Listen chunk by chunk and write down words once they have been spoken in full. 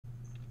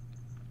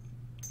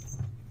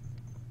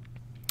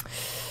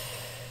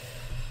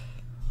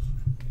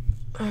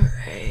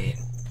Alright.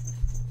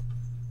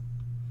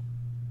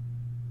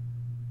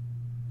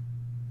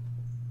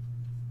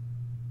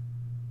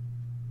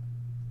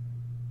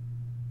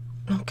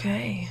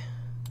 Okay.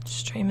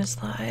 Stream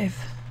is live.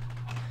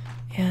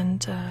 And,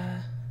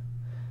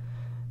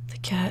 the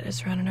cat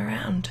is running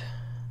around.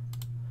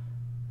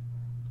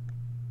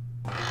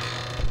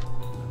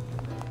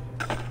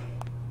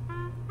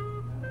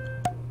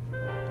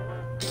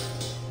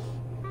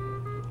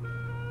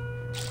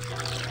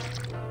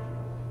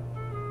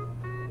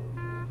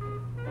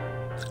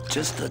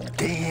 Just a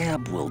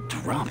dab will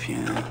drop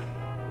you.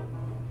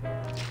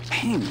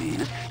 Hey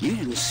man, you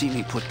didn't see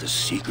me put the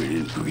secret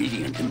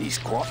ingredient in these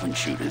coffin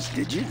shooters,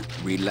 did you?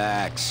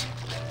 Relax.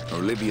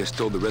 Olivia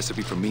stole the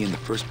recipe from me in the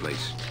first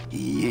place.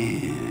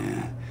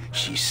 Yeah,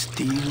 she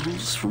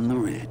steals from the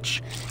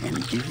rich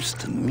and gives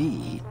to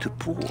me to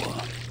poor.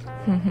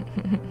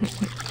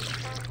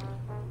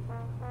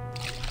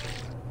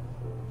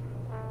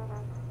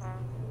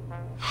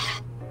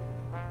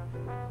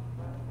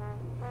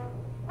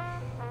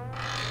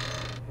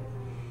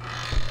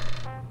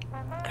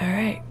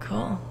 Alright,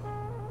 cool.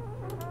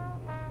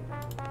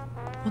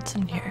 What's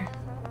in here?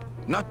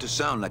 Not to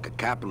sound like a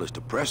capitalist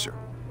oppressor,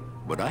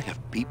 but I have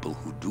people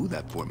who do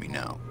that for me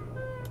now.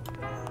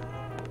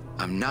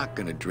 I'm not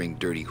gonna drink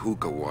dirty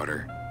hookah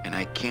water, and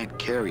I can't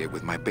carry it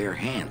with my bare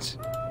hands.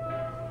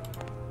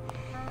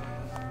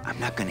 I'm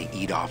not gonna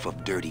eat off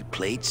of dirty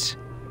plates,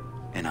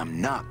 and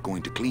I'm not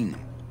going to clean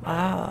them.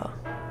 Wow.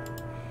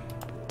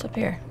 What's up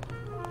here?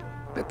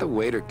 Let the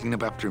waiter clean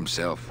up after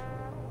himself.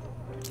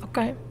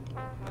 Okay.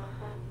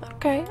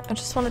 Okay, I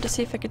just wanted to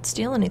see if I could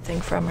steal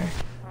anything from her.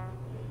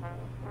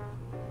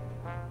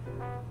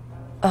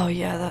 Oh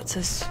yeah, that's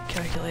his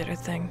calculator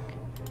thing.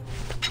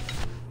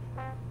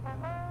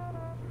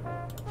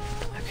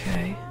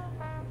 Okay.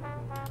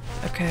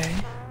 Okay.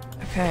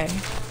 Okay.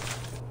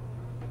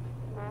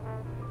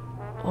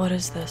 What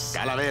is this?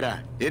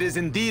 Calavera, it is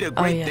indeed a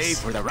great yes. day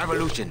for the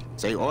revolution.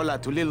 Say hola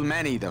to little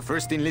Manny, the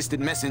first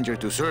enlisted messenger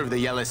to serve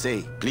the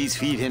LSA. Please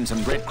feed him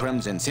some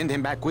breadcrumbs and send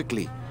him back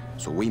quickly,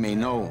 so we may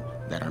know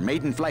that our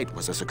maiden flight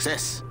was a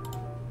success.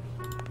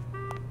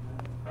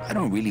 I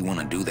don't really want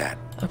to do that.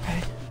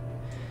 Okay.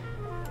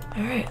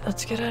 Alright,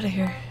 let's get out of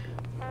here.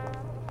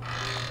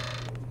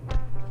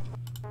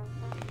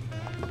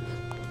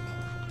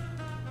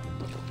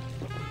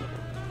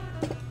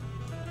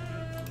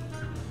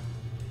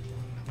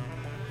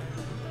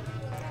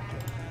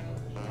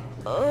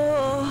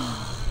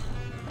 Oh.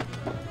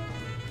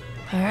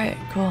 Alright,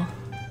 cool.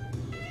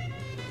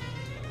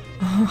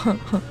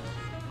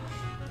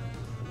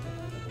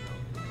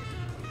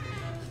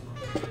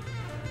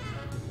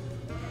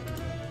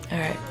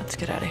 Alright, let's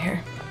get out of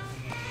here.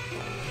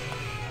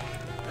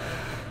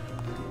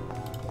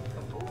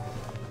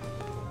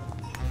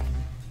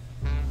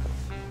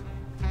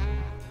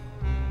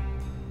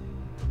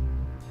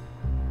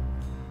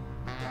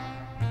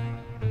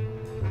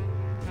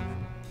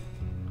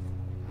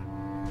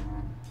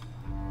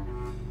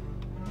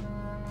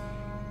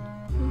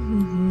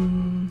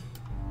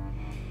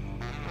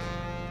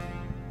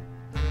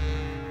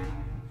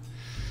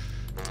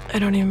 I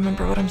don't even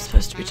remember what I'm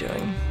supposed to be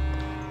doing.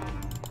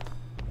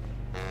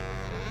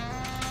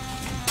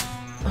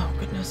 Oh,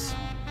 goodness.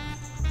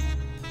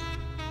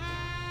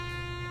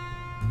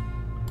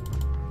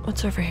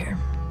 What's over here?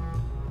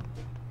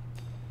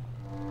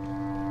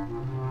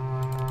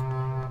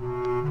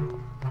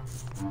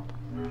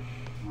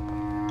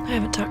 I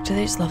haven't talked to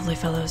these lovely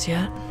fellows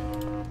yet.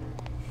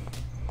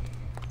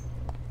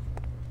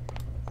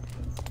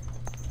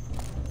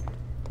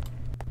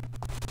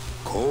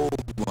 Cold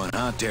one,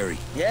 huh, Terry?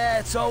 Yeah,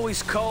 it's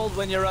always cold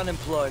when you're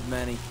unemployed,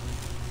 Manny.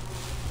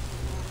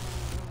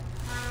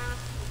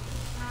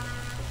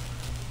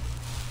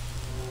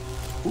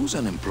 Who's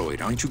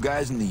unemployed? Aren't you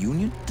guys in the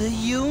union? The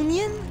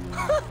union?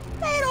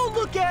 They don't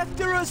look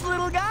after us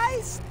little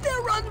guys.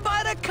 They're run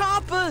by the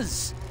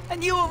coppers.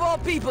 And you of all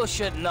people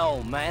should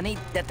know, Manny,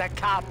 that the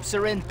cops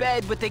are in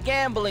bed with the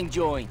gambling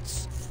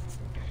joints.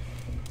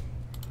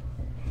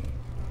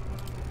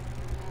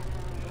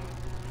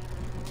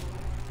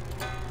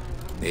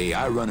 Hey,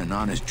 I run an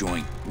honest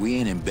joint. We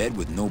ain't in bed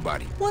with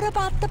nobody. What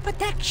about the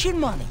protection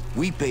money?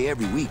 We pay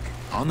every week.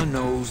 On the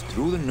nose,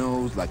 through the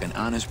nose, like an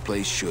honest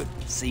place should.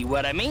 See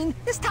what I mean?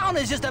 This town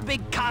is just a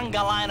big conga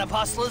line of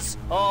hustlers,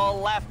 all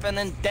laughing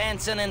and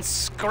dancing and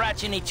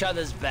scratching each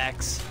other's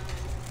backs.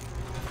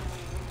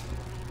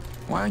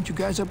 Why aren't you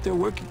guys up there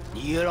working?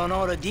 You don't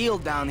know the deal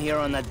down here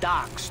on the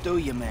docks, do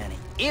you, Manny?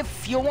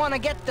 If you want to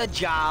get the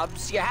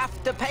jobs, you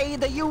have to pay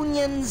the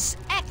unions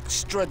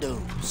extra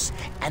dues.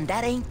 And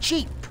that ain't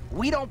cheap.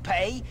 We don't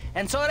pay,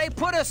 and so they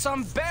put us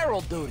on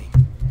barrel duty.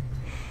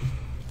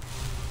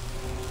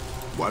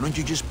 Why don't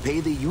you just pay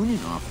the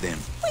union off then?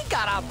 We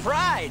got our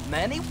pride,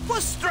 Manny. We're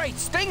straight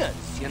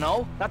stingers, you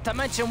know? Not to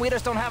mention we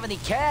just don't have any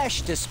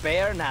cash to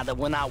spare now that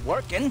we're not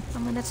working. I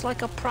mean, it's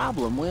like a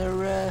problem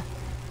where,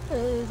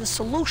 the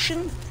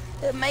solution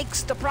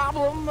makes the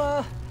problem,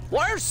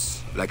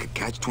 worse. Like a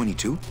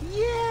catch-22?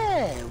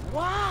 Yeah,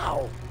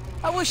 wow.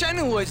 I wish I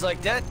knew words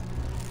like that.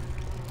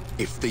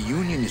 If the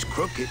union is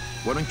crooked,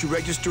 why don't you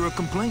register a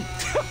complaint?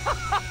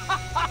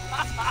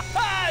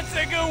 That's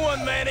a good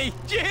one, Manny.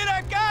 Did you hear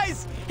that,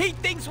 guys? He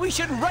thinks we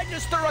should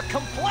register a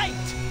complaint.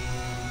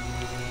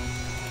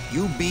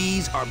 You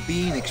bees are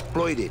being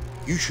exploited.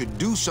 You should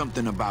do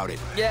something about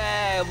it.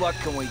 Yeah, what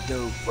can we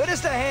do? We're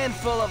just a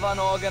handful of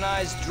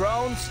unorganized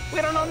drones.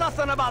 We don't know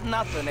nothing about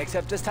nothing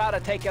except just how to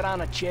take it on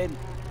the chin.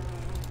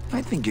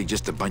 I think you're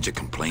just a bunch of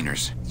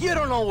complainers. You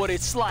don't know what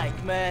it's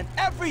like, man.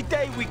 Every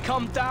day we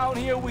come down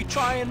here, we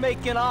try and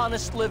make an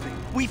honest living.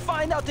 We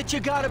find out that you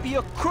gotta be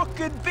a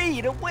crooked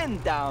bee to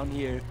win down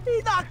here.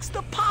 He knocks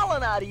the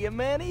pollen out of you,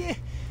 man. He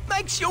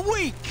makes you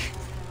weak.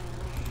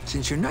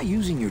 Since you're not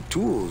using your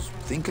tools,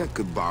 think I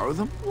could borrow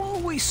them? Well,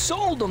 we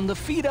sold them to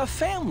feed our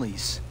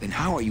families. Then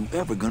how are you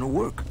ever gonna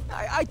work?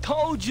 I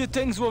told you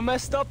things were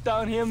messed up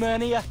down here,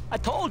 Manny. I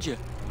told you.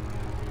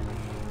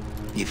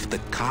 If the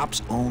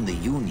cops own the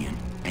union,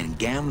 and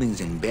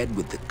gambling's in bed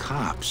with the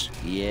cops.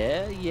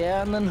 Yeah,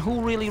 and then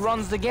who really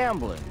runs the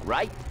gambling,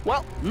 right?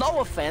 Well,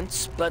 no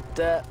offense, but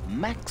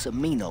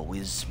Maximino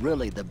is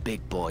really the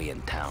big boy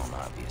in town,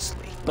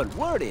 obviously. But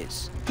word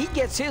is, he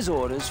gets his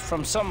orders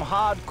from some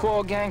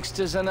hardcore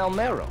gangsters in El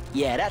Mero.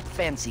 Yeah, that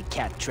fancy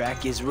cat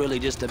track is really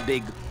just a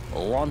big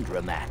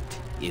laundromat,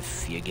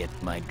 if you get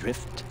my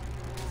drift.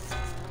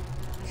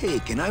 Hey,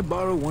 can I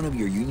borrow one of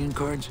your union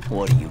cards?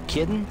 What, are you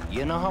kidding?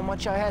 You know how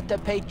much I had to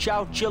pay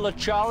Chow Chilla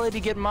Charlie to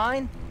get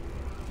mine?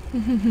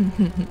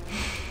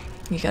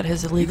 You got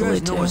his illegally, you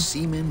guys know too. a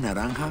seaman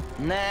naranja?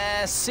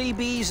 Nah,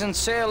 CBs and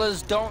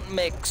sailors don't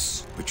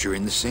mix. But you're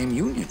in the same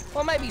union.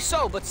 Well, maybe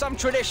so, but some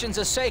traditions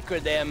are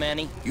sacred there,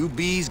 Manny. You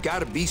bees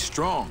gotta be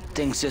strong.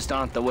 Things just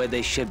aren't the way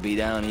they should be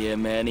down here,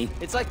 Manny.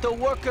 It's like the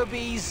worker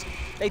bees.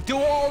 They do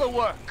all the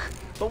work.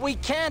 But we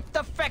can't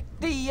affect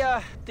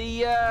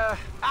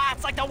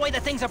it's like the way the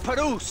things are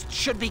produced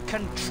should be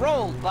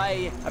controlled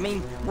by,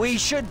 we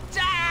should,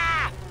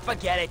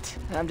 forget it.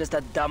 I'm just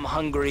a dumb,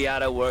 hungry,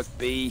 out-of-work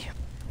bee.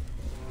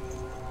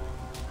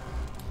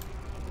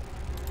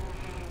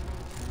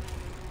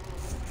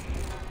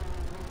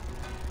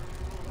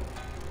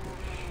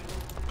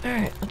 All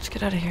right, let's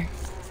get out of here.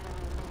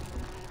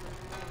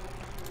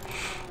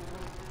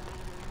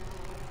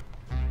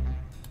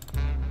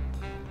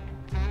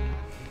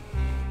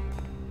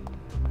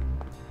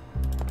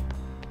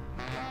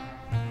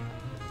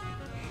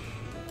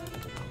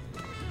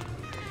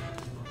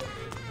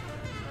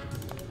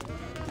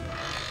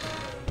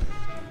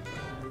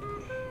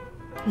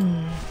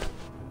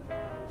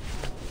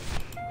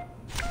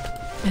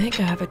 I think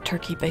I have a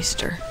turkey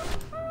baster.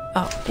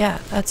 Oh, yeah,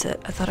 that's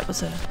it. I thought it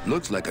was a...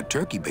 Looks like a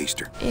turkey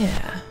baster.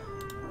 Yeah.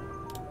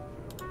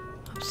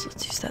 Oops,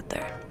 let's use that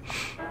there.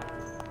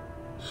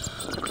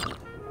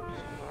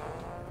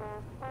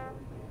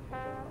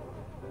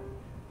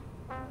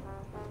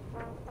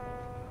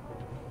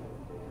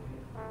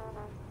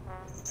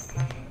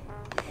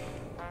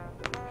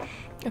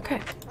 Okay.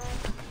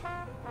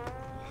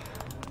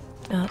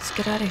 Now let's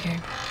get out of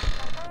here.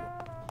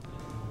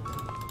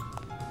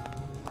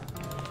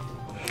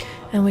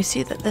 And we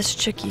see that this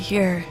chickie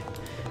here,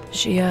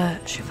 she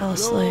fell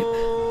asleep.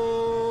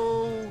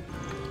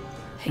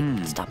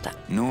 Hey, stop that.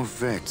 No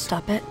effect.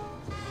 Stop it.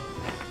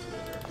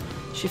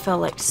 She fell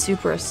like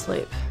super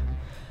asleep.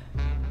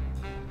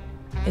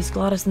 Is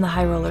Glottis in the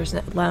High Rollers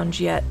Lounge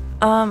yet?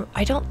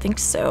 I don't think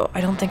so.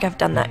 I don't think I've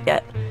done that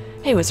yet.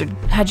 Hey, Wizard.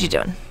 How'd you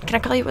doing? Can I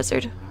call you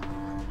Wizard?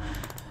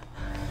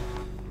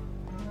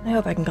 I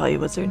hope I can call you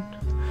Wizard.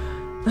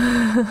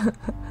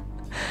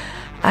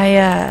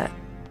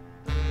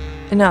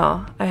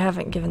 No, I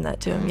haven't given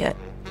that to him yet.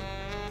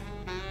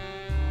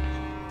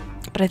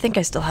 But I think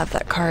I still have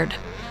that card.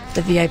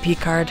 The VIP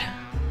card.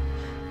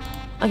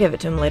 I'll give it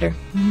to him later.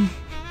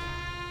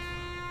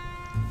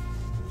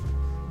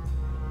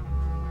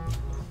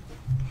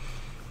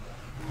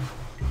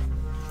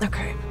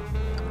 Okay.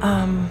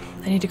 I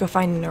need to go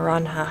find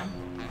Naranja.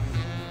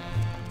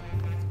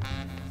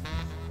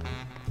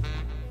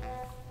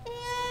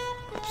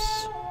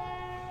 Oops.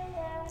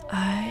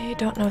 I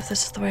don't know if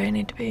this is the way I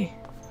need to be.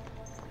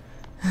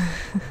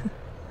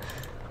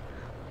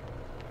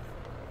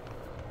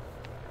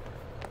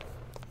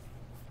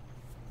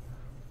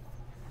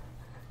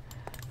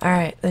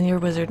 Alright, then you're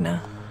Wizard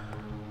now.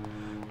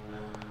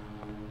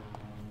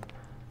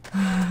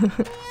 I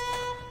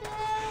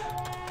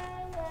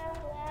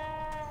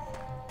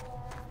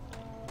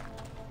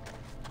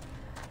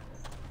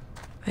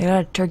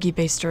got a turkey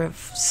baster of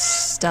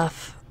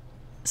stuff,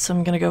 so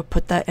I'm gonna go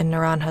put that in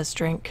Naranja's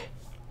drink.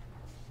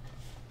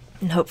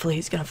 And hopefully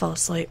he's gonna fall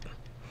asleep.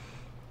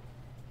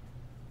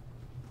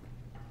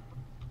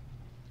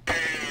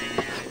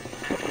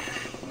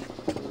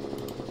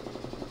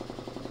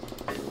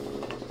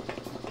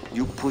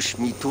 You push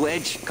me to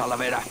edge,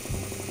 Calavera.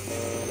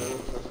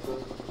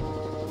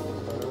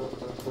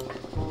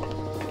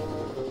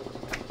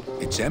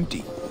 It's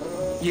empty.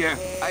 Yeah,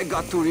 I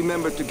got to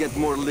remember to get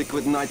more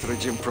liquid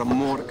nitrogen from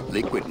Morgue.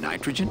 Liquid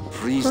nitrogen?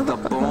 Freeze the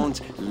bones,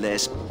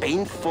 less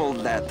painful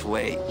that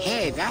way.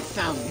 Hey, that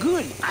sounds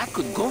good. I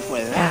could go for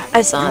that.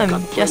 I saw You've him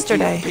got plenty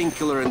yesterday. of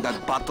painkiller in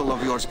that bottle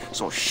of yours,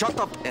 so shut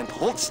up and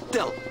hold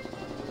still.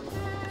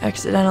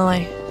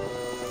 Accidentally.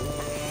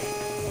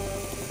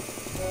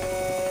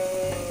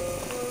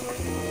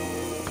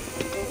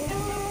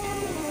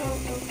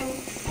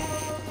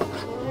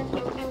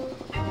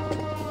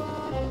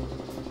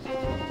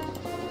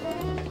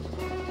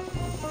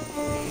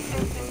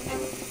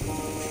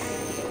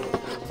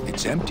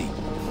 It's empty.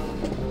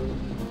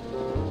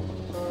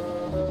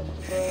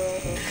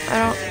 I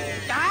don't...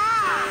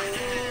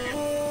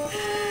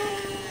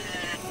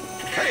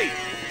 Hey,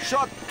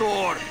 shut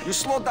door. You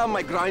slowed down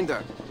my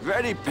grinder.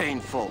 Very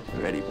painful.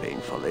 Very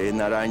painful, eh,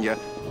 Naranja?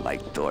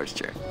 Like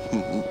torture.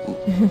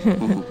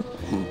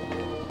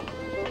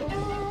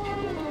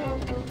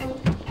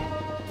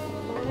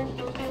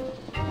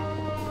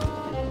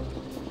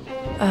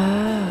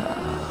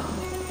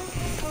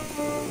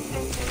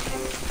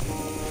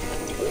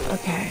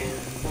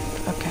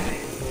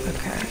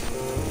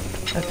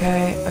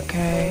 Okay.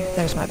 Okay.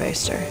 There's my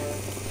baster.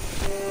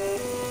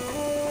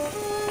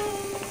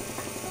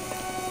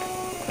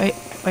 Wait.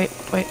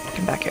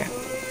 Come back here.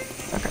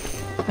 Okay.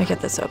 Let me get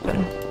this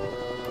open.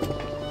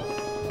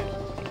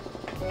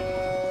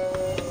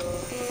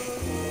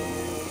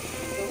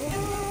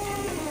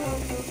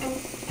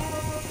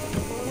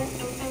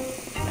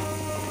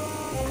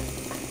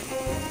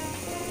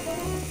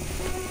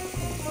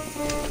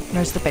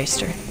 Where's the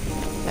baster?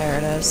 There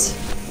it is.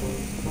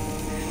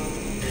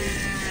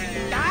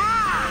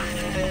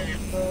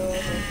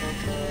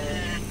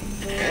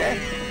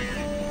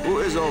 Who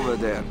is over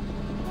there?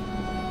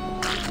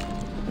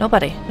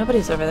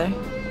 Nobody's over there.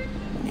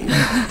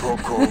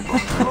 Poco,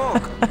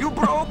 look, you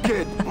broke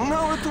it.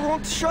 Now it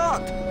won't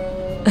shut.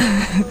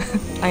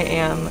 I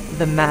am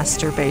the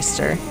master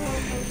baster.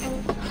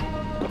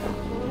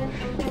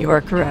 You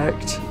are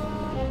correct.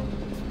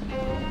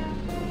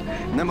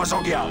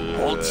 Nemazogia,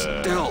 hold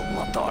still.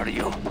 What are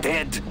you,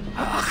 dead?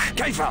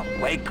 Kaifa,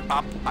 wake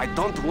up. I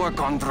don't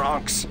work on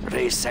drunks.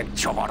 Resek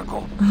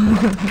Chavargo.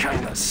 What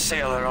kind of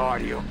sailor are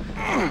you?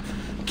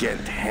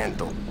 Can't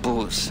handle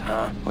booze,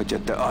 huh? Hogyha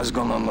te azt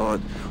gondolod,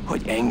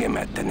 hogy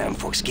engemet te nem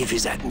fogsz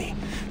kifizetni,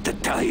 te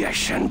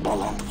teljesen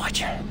bolond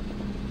vagy.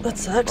 That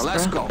sucks, Well,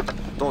 let's bro. go.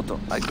 Toto,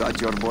 I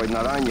got your boy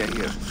Naranja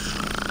here.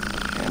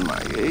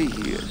 MIA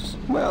here.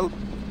 Well,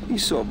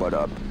 he's sobered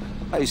up.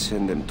 I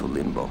send him to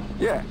Limbo.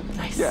 Yeah.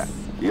 Nice. Yeah.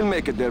 He'll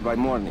make it there by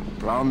morning.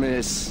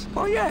 Promise.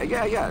 Oh,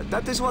 yeah.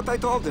 That is what I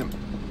told him.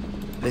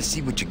 Let's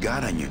see what you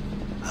got on you.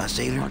 Huh,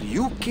 sailor? Are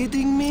you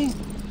kidding me?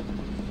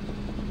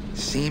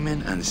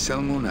 Seaman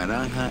Anselmo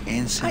Naranja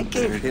Ensign I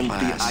gave third him the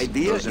class.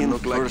 idea Doesn't in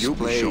look like first you'll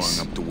be place.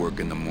 showing up to work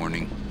in the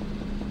morning.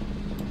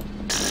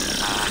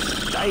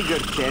 Tiger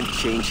can't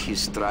change his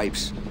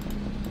stripes.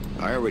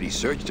 I already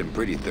searched him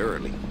pretty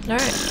thoroughly.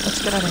 Alright,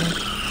 let's get out of here.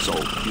 So,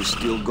 you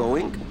still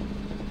going?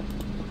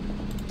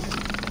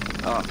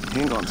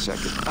 Hang on a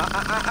second.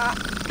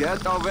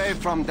 Get away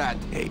from that.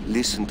 Hey,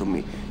 listen to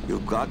me. You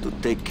got to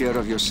take care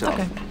of yourself.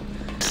 Okay.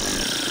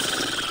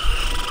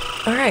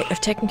 Alright,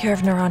 I've taken care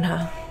of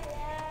Naranja.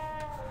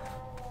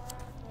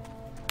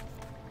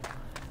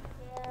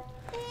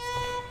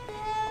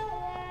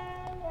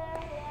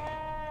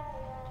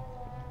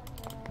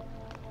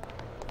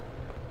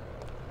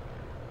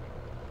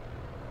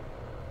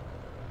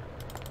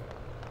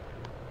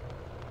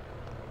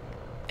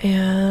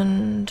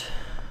 And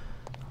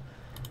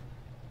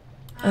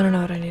I don't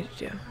know what I need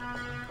to do.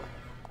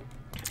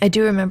 I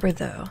do remember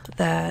though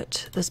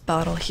that this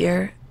bottle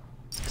here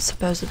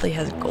supposedly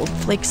has gold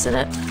flakes in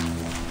it.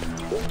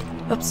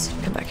 Oops,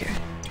 come back here.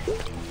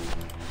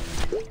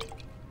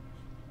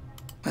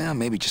 Well,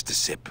 maybe just a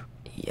sip.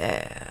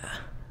 Yeah.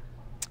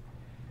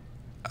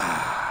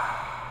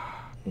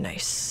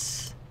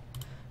 Nice.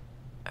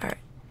 Alright.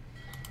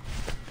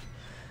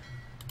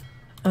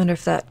 I wonder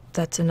if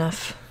that's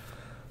enough.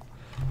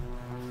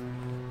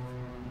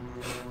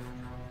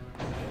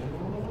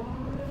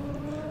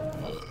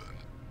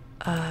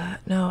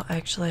 No,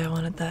 actually I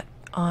wanted that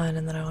on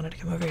and then I wanted to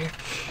come over here.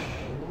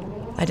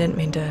 I didn't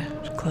mean to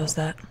close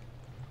that.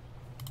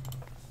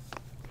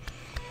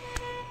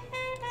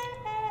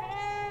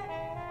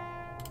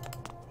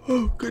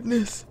 Oh,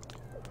 goodness.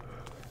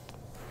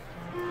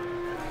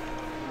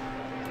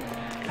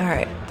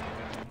 Alright.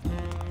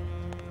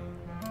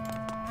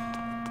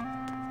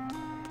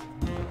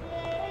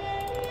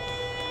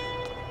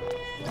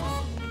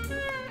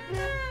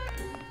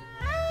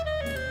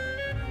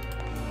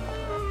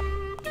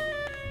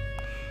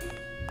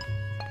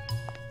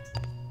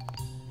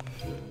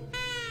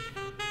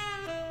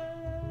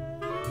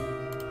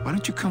 Why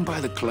don't you come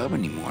by the club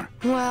anymore?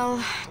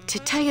 Well, to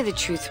tell you the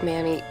truth,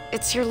 Manny,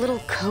 it's your little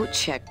coat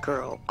check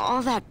girl.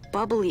 All that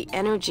bubbly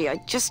energy, I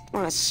just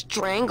want to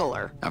strangle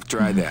her. I've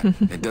tried that.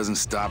 It doesn't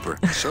stop her.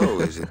 So,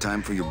 is it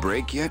time for your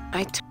break yet?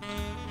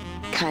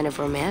 Kind of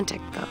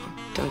romantic, though,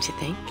 don't you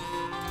think?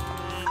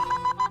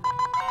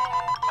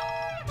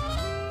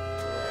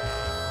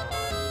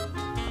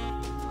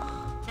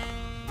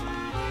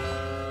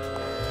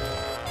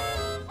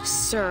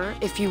 Sir,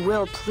 if you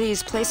will,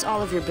 please place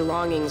all of your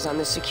belongings on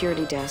the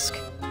security desk.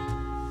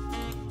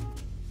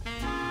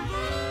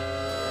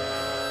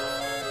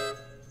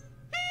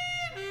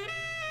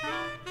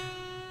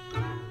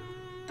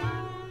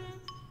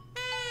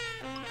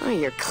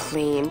 you're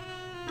clean.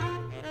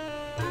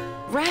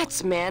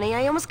 Rats, Manny,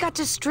 I almost got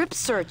to strip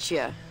search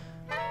you.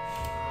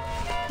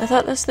 I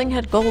thought this thing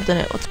had gold in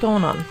it. What's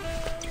going on?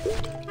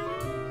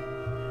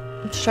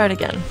 Let's try it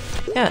again.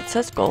 Yeah, it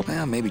says gold.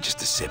 Well, maybe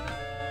just a sip.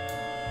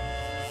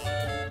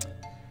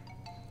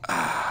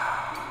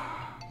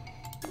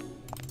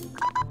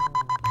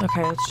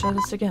 Okay, let's try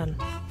this again.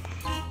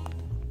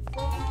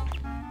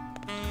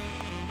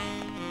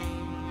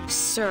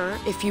 Sir,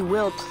 if you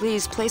will,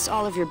 please place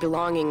all of your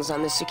belongings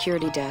on the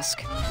security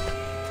desk.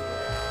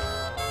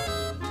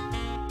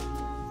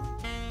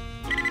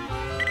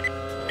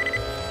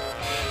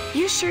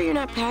 You sure you're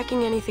not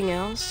packing anything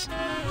else?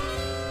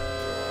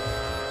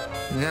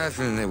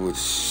 Nothing that would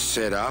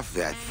set off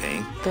that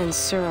thing. Then,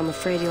 sir, I'm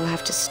afraid you'll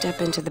have to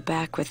step into the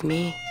back with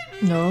me.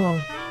 No.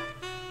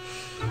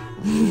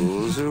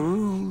 Rules are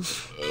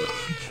rules.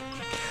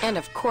 And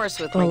of course,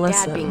 with my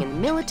dad being in the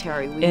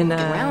military, we moved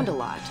around a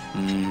lot.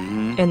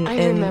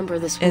 I remember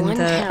this one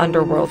town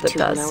underworld we moved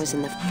to it does. when I was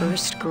in the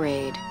 1st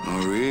grade.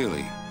 Oh,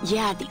 really?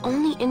 Yeah, the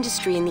only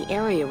industry in the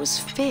area was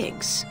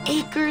figs.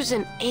 Acres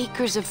and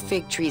acres of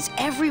fig trees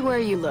everywhere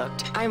you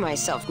looked. I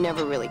myself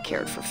never really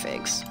cared for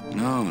figs.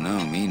 No,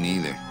 me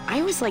neither. I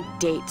always liked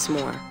dates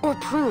more. Or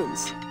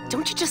prunes.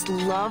 Don't you just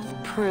love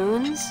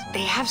prunes?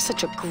 They have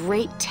such a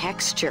great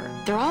texture.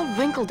 They're all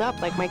wrinkled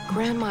up like my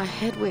Grandma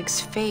Hedwig's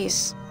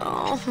face.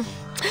 Oh,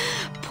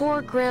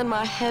 poor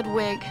Grandma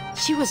Hedwig.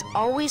 She was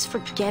always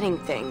forgetting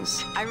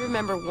things. I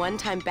remember one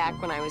time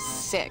back when I was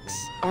 6.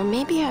 Or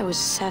maybe I was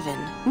 7.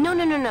 No.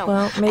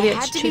 Well, maybe I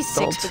it's had to be cheap 6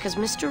 gold. because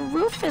Mr.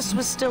 Rufus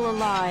was still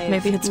alive.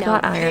 Maybe it's now,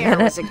 got iron there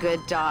in it. was a good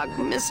dog,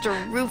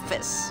 Mr.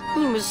 Rufus.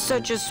 He was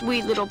such a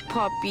sweet little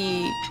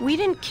puppy. We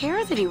didn't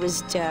care that he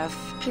was deaf.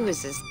 He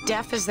was as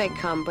deaf as they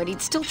come, but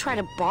he'd still try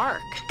to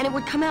bark. And it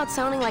would come out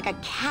sounding like a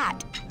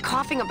cat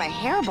coughing up a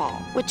hairball,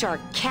 which our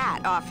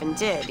cat often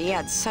did. He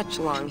had such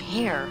long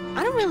hair.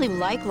 I don't really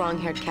like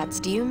long-haired cats,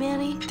 do you,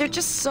 Manny? They're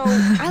just so...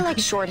 I like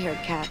short-haired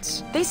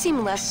cats. They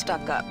seem less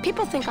stuck up.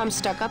 People think I'm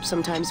stuck up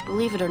sometimes,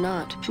 believe it or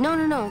not. No,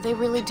 they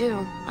really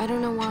do. I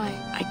don't know why.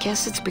 I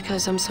guess it's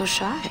because I'm so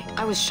shy.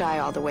 I was shy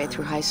all the way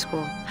through high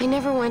school. I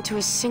never went to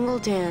a single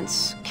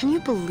dance. Can you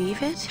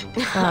believe it?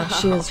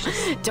 She was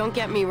just... Don't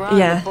get me wrong,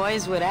 Yeah. the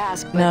boys would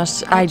ask, but No,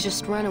 I'd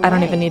just run away. I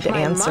don't even need to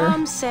answer. My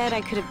mom said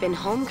I could have been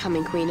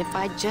homecoming queen if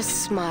I'd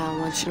just smile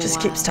once in a while.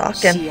 Just keeps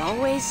talking. She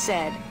always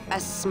said, a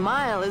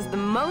smile is the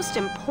most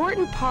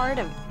important part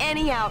of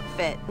any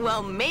outfit.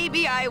 Well,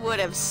 maybe I would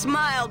have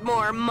smiled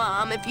more,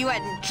 Mom, if you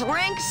hadn't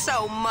drank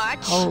so much.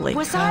 Holy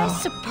Was cow. I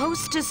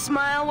supposed to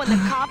smile when the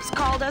cops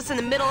called us in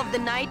the middle of the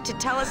night to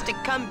tell us to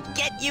come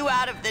get you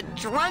out of the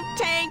drunk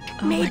tank?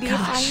 Oh my Maybe if I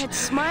gosh. had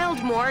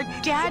smiled more,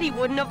 Daddy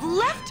wouldn't have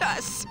left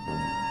us.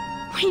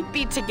 We'd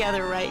be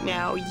together right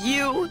now.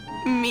 You,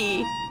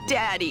 me,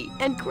 Daddy,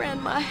 and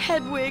Grandma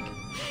Hedwig,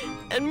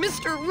 and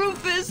Mr.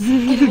 Rufus.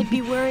 And I'd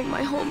be wearing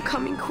my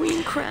homecoming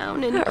queen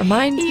crown and That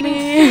reminds eating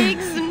me.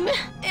 figs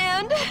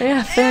and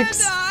Yeah, figs.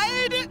 And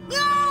I'd...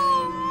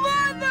 Oh,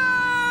 Mother!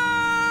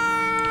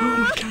 Oh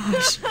my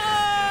gosh.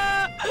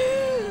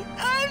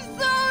 I'm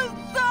so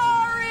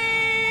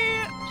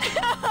sorry!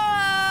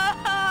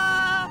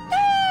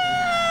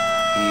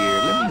 Here,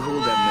 let me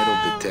hold that metal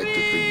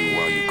detector for you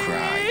while you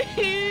cry.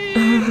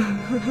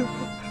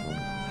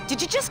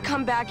 Did you just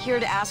come back here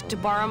to ask to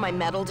borrow my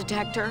metal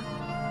detector?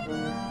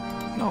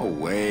 No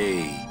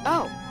way.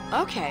 Oh,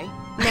 okay.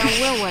 Now,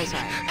 where was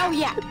I? Oh,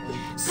 yeah.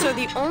 So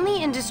the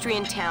only industry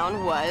in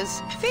town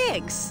was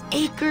figs.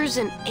 Acres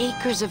and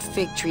acres of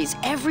fig trees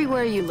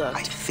everywhere you I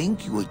looked.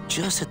 think you were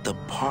just at the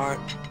part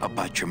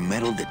about your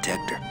metal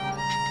detector.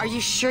 Are you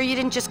sure you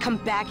didn't just come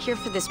back here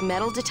for this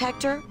metal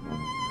detector?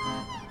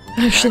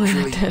 Actually,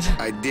 I did.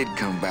 I did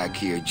come back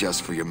here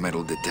just for your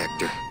metal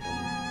detector.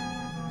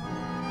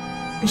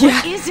 Yeah,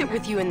 What is it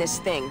with you in this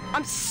thing?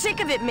 I'm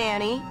sick of it,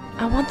 Manny.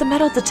 I want the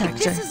metal If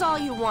detector. this is all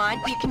you want,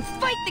 you can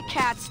fight the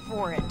cats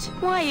for it.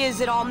 Why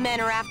is it all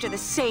men are after the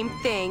same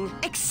thing?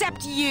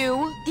 Except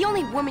you. The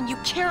only woman you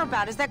care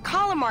about is that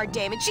Calamar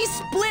dame, and she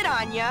split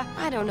on you.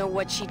 I don't know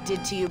what she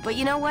did to you, but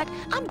you know what?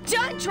 I'm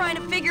done trying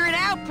to figure it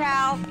out,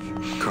 pal.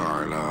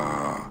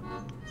 Carla.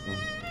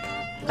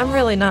 I'm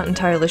really not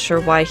entirely sure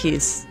why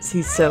he's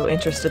so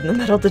interested in the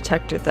metal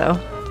detector, though.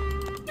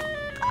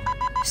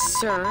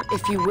 Sir,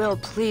 if you will,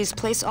 please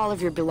place all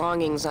of your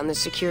belongings on the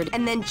security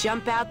and then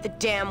jump out the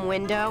damn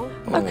window.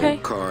 Okay.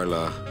 Oh,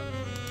 Carla.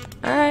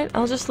 All right,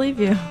 I'll just leave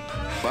you.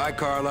 Bye,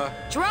 Carla.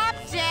 Drop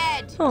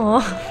dead!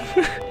 Aw.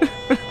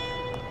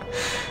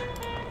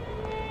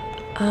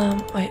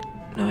 Wait.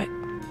 No, wait.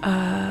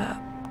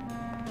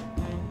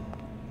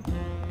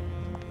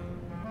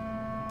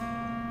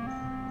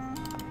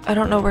 I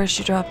don't know where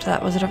she dropped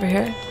that. Was it over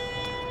here?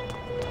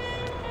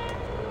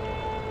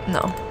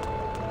 No.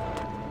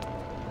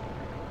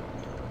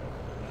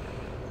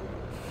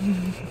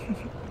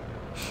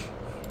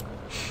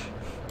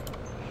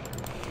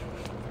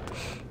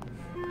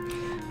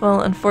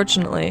 Well,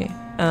 unfortunately,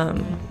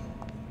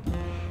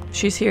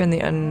 she's here in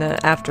the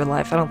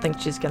afterlife. I don't think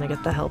she's gonna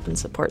get the help and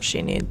support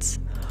she needs.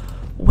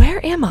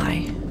 Where am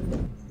I?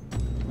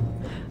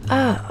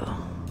 Oh.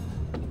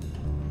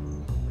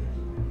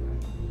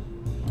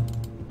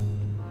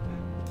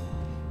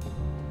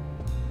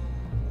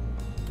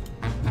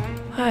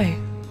 Hi,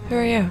 who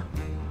are you?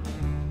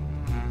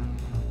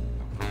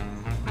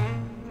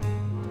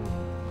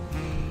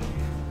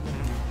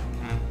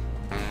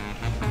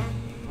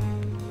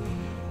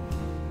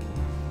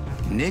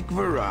 Nick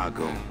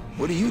Virago.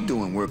 What are you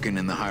doing working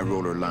in the High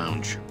Roller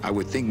Lounge? I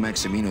would think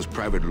Maximino's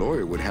private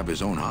lawyer would have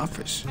his own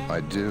office.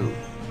 I do,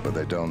 but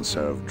they don't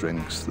serve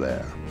drinks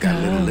there. Got a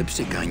little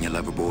lipstick on you,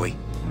 lover boy.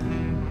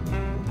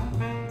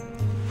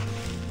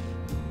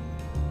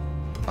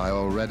 I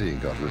already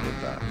got rid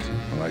of that,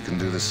 and I can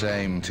do the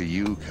same to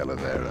you,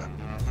 Calavera.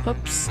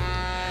 Whoops.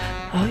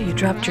 Oh, you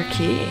dropped your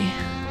key.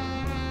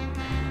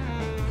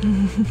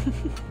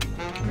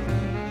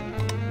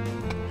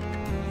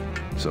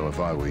 So if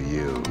I were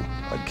you,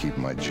 I'd keep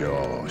my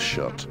jaw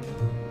shut.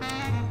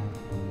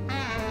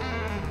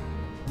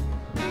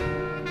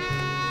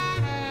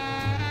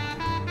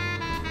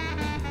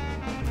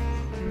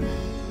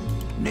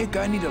 Nick,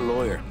 I need a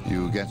lawyer.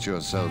 You get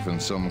yourself in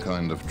some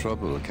kind of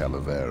trouble,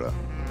 Calavera.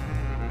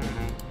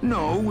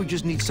 No, we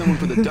just need someone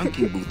for the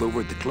dunking booth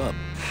over at the club.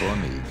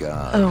 Funny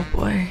guy. Oh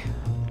boy.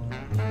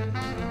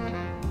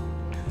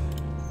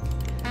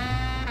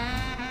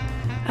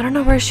 I don't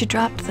know where she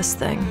dropped this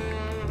thing.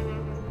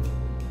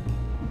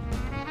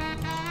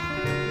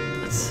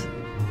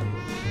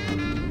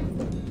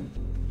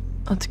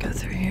 Let's go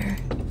through here.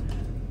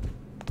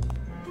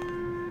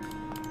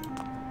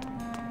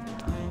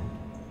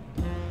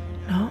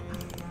 No.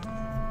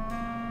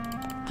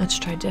 Let's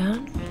try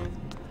down.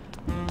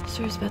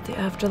 Stories about the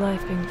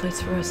afterlife being a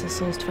place for restless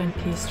souls to find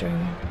peace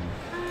during.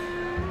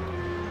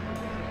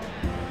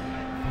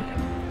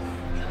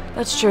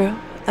 That's true.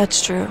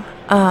 That's true.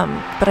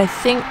 But I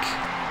think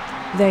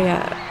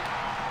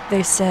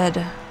they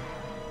said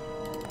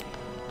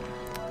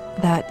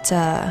that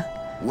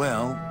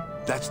Well,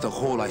 that's the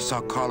hole I saw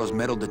Carla's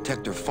metal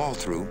detector fall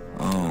through.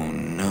 Oh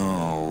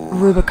no.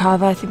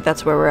 Rubikava, I think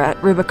that's where we're at.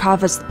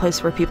 Rubikava's the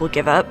place where people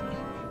give up.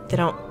 They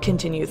don't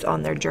continue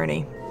on their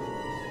journey.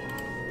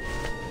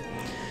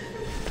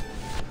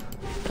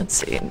 Let's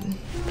see.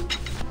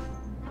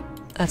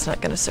 That's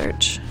not gonna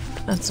search.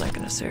 That's not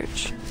gonna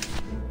search.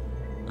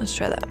 Let's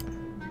try that.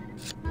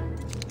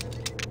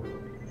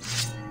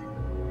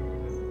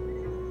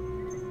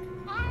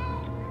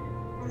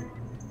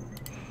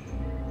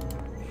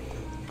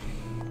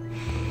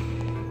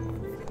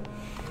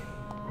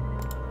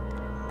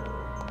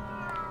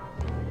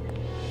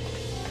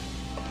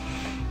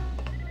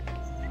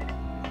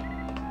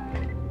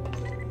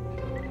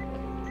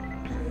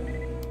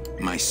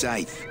 My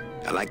scythe.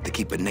 I like to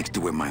keep it next to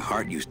where my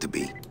heart used to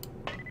be.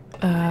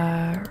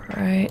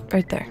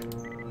 Right there.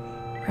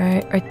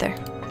 Right there.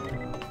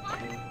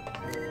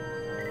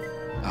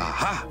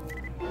 Aha!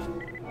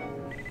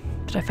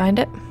 Did I find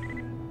it?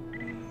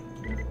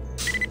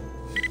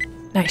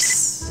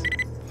 Nice.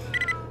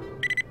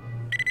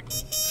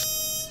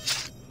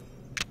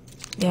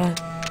 Yeah.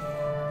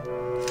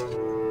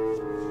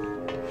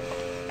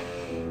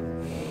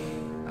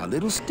 A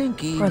little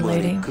stinky, Poor but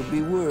lady. it could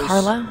be worse.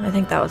 Carla? I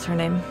think that was her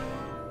name.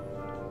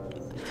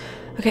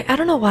 Okay, I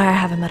don't know why I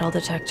have a metal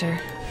detector.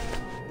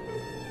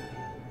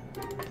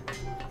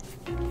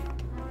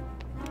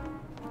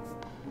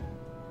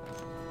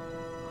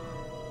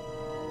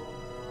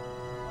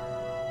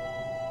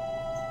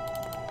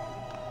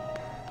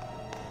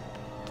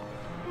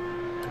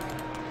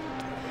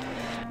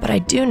 But I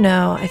do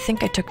know, I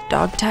think I took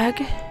dog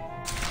tag.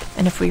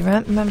 And if we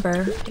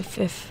remember,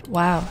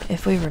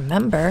 if we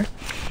remember,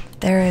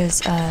 there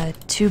is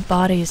 2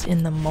 bodies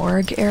in the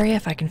morgue area,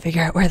 if I can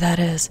figure out where that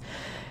is.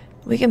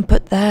 We can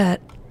put that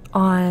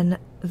on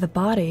the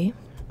body,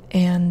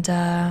 and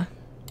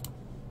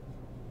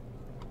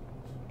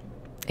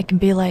it can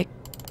be like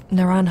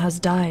Naran has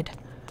died.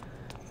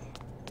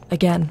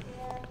 Again.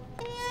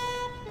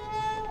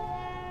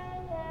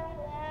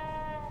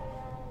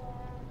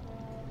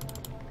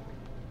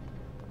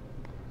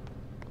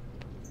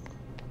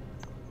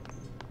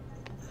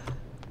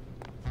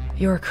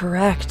 You're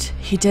correct.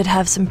 He did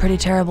have some pretty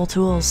terrible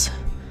tools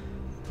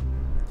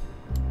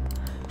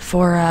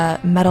for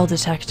metal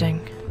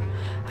detecting.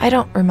 I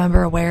don't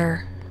remember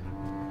where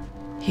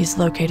he's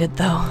located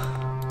though.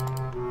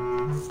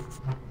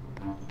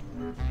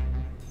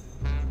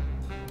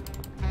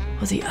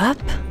 Was he up?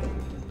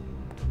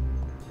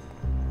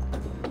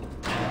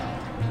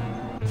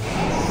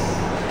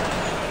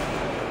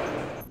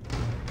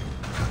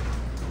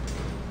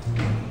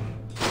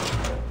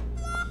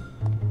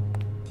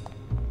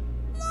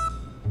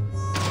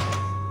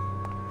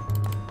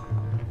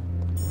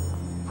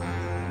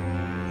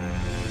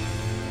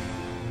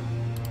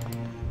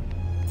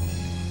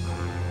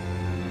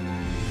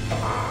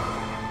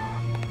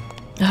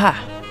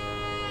 Aha.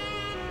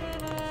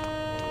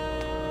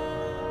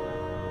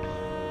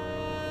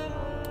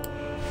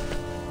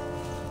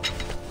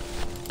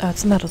 Oh,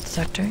 it's a metal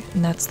detector,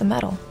 and that's the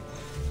metal.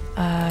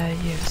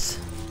 Use.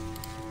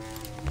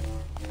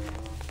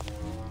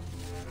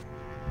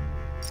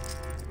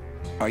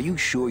 Are you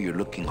sure you're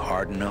looking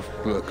hard enough?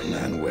 Look,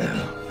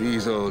 Manuel,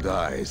 these old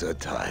eyes are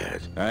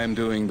tired. I'm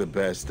doing the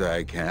best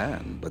I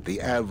can, but the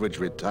average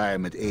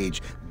retirement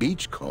age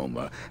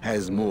beachcomber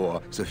has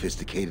more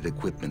sophisticated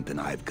equipment than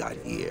I've got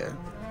here.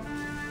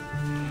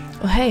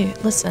 Well, hey,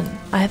 listen,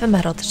 I have a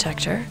metal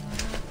detector.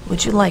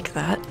 Would you like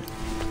that?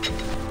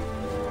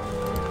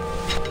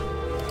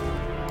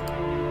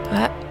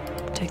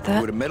 Take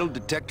that. Would a metal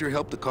detector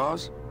help the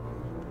cause?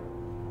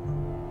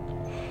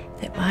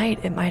 It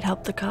might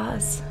help the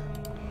cause.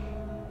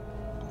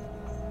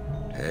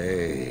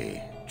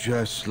 Hey,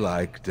 just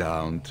like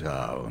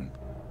downtown.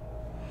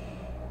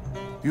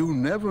 You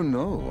never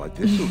know what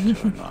this'll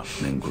turn up.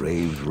 An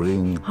engraved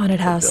ring. Haunted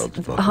a house. belt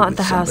buckle Haunt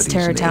the with House somebody's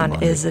Terror name Town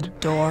on is it.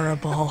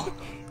 adorable.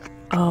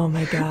 Oh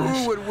my gosh.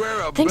 Who would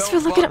wear a Thanks for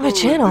belt looking at my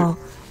buckle channel.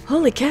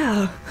 Holy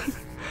cow.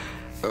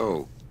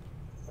 Oh.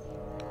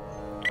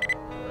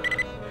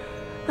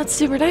 That's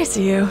super nice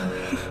of you.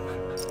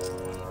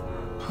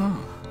 Huh.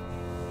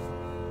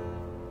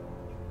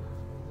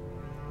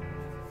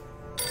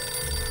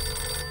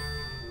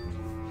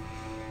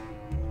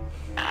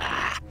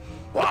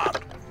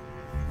 What?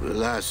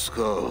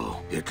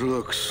 Velasco, it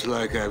looks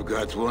like I've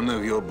got one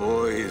of your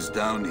boys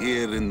down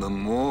here in the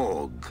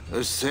morgue.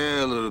 A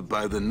sailor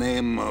by the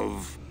name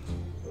of...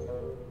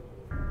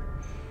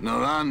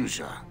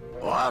 Naranja.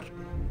 What?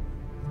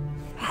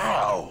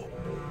 How?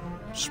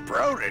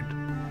 Sprouted?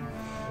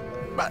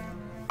 But,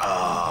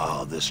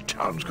 this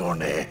town's going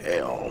to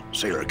hell.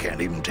 Sailor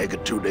can't even take a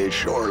 2-day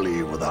shore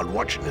leave without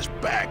watching his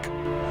back.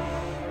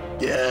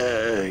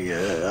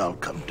 Yeah, I'll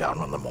come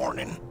down in the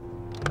morning.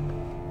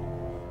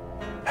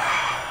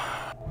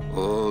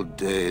 All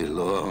day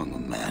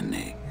long,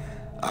 Manny,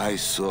 I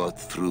sought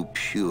through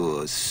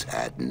pure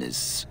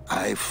sadness.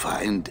 I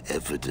find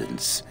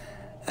evidence,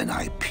 and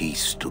I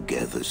piece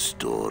together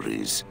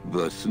stories.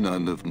 But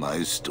none of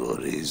my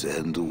stories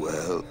end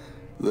well.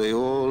 They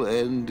all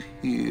end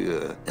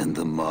here, and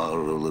the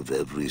moral of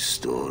every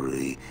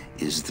story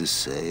is the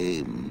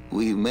same.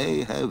 We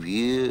may have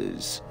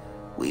years,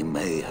 we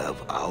may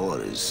have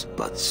hours,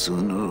 but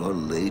sooner or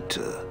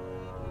later,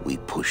 we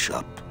push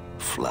up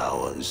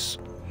flowers.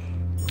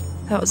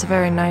 That was a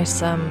very nice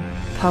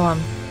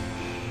poem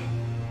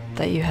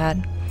that you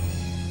had.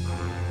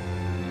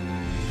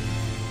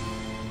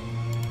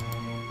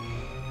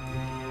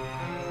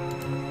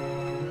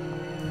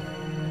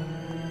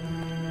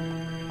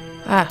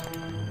 Ah.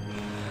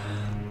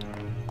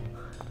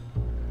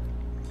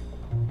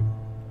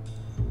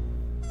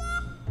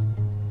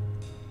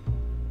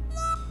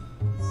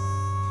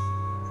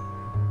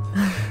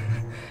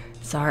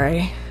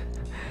 Sorry.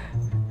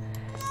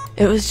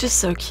 It was just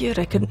so cute,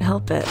 I couldn't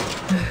help it.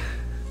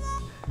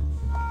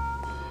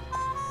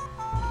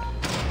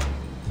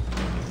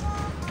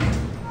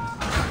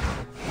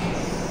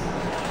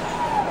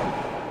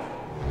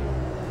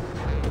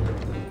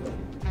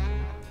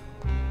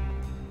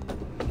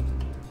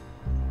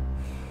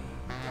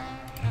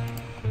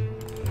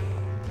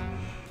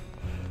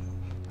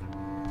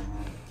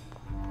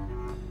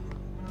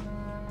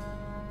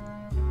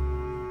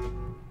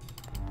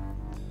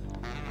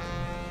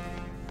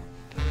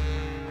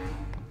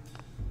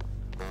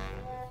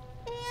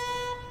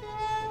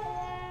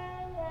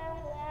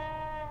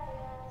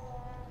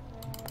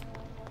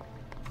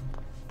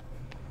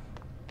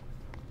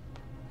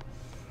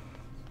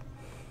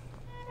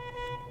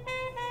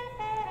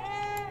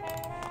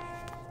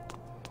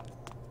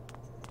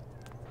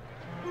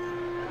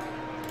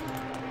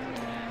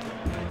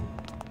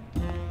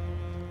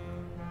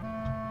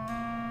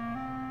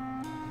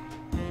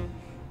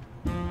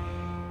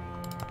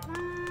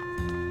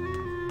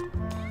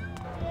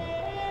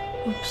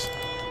 Oops.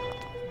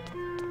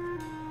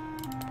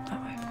 That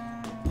way.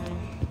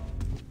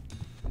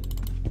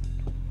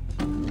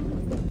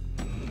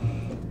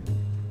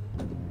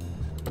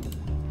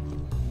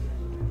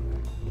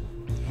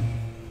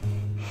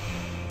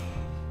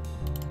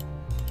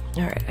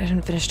 Alright, I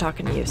didn't finish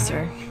talking to you,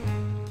 sir.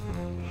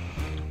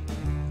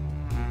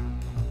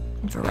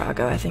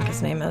 Virago, I think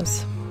his name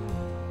is.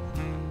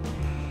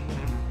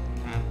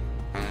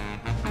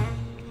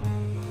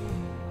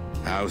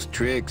 How's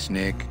tricks,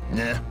 Nick?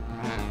 Yeah.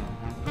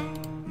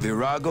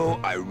 Virago,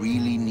 I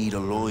really need a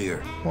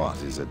lawyer. What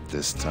is it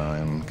this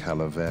time,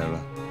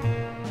 Calavera?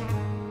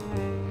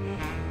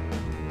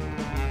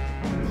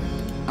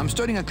 I'm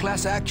starting a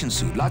class action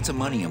suit, lots of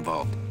money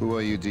involved. Who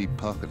are you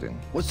deep-pocketing?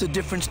 What's the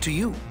difference to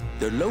you?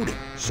 They're loaded.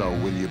 So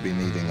will you be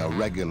needing a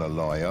regular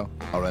lawyer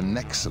or an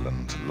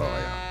excellent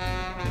lawyer?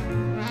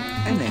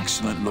 An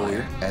excellent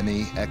lawyer.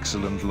 Any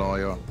excellent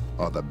lawyer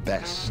or the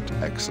best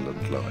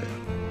excellent lawyer?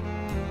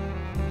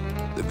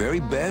 The very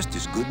best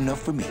is good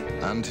enough for me.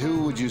 And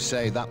who would you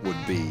say that would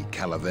be,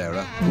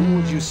 Calavera? Who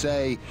would you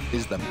say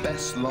is the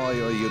best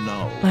lawyer you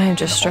know? I am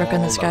just in stroking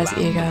all this the guy's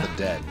land ego. of the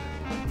dead?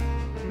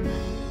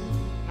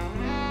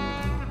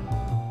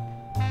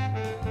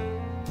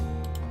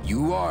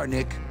 You are,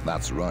 Nick.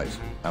 That's right.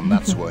 And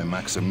that's why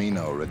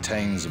Maximino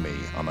retains me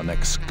on an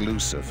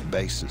exclusive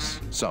basis.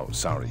 So,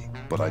 sorry,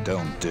 but I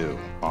don't do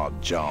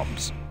odd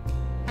jobs.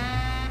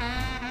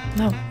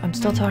 No, I'm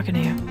still talking to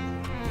you.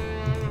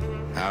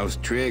 How's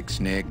tricks,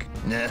 Nick?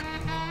 Nah.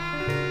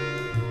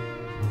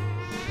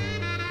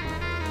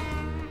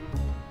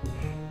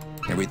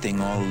 Everything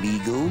all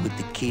legal with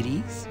the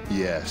kiddies?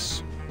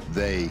 Yes,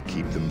 they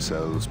keep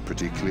themselves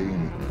pretty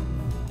clean.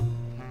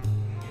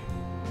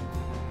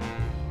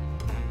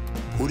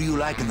 Who do you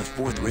like in the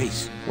fourth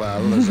race?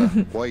 Well, there's a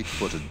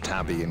white-footed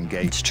tabby in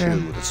gate It's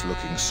true. 2 that's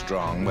looking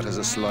strong, but has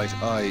a slight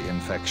eye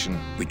infection.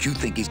 But you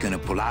think he's gonna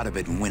pull out of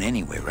it and win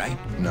anyway, right?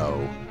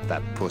 No,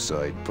 that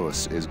puss-eyed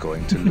puss is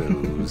going to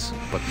lose,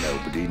 but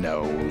nobody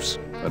knows,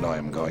 and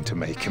I'm going to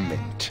make a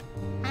mint.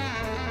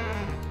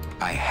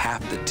 I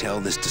have to tell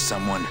this to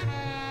someone.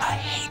 I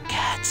hate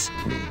cats.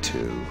 Me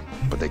too,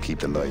 but they keep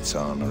the lights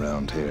on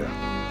around here.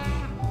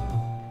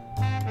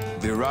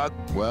 Virag,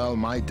 Well,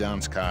 my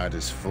dance card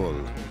is full,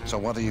 so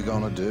what are you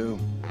gonna do?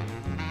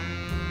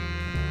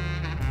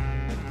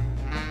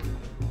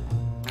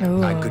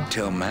 Ooh. I could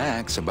tell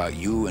Max about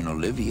you and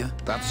Olivia.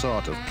 That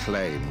sort of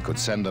claim could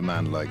send a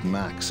man like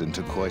Max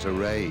into quite a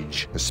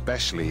rage,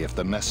 especially if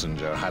the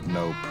messenger had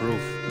no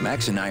proof.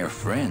 Max and I are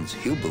friends.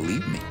 He'll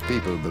believe me.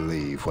 People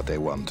believe what they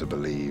want to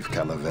believe,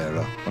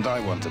 Calavera. And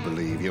I want to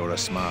believe you're a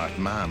smart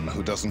man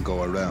who doesn't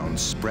go around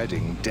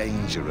spreading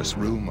dangerous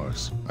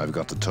rumors. I've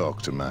got to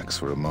talk to Max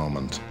for a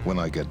moment. When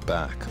I get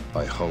back,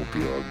 I hope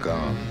you're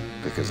gone,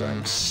 because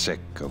I'm sick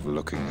of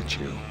looking at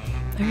you.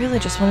 I really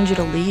just wanted you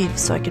to leave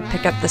so I could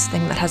pick up this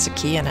thing that has a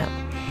key in it.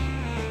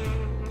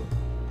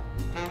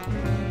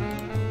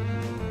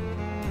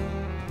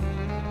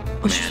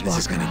 Let's just This walk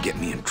is gonna around. get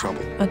me in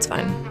trouble. That's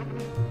fine.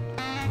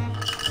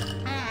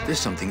 There's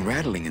something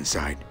rattling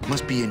inside.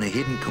 Must be in a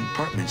hidden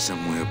compartment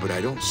somewhere, but I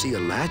don't see a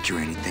latch or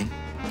anything.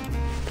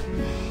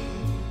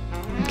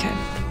 Okay,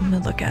 I'm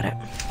gonna look at it.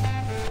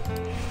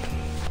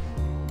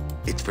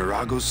 It's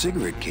Virago's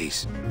cigarette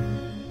case.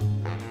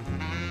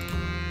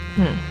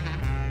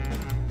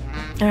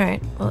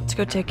 Alright, well, let's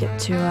go take it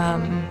to,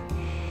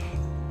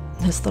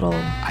 his little...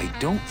 I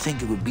don't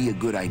think it would be a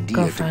good idea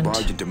Girlfriend. to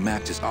barge into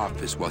Max's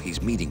office while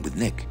he's meeting with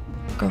Nick.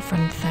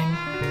 girlfriend thing.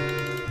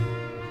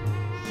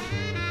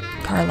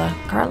 Carla.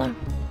 Carla?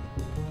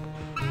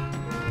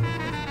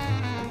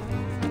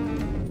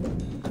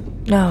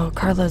 No,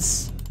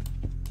 Carla's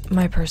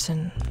my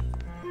person.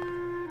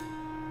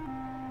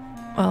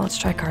 Well, let's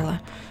try Carla.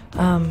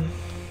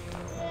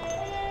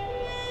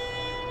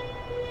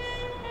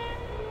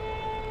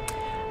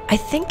 I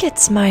think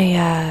it's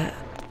my,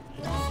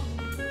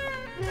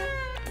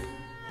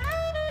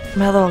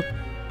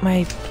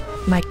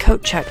 my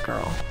coat check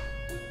girl.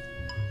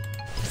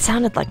 It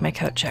sounded like my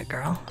coat check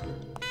girl.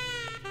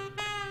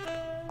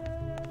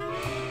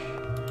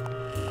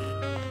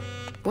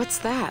 What's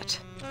that?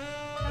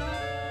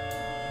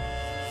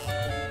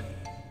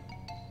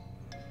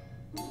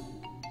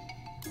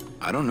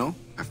 I don't know.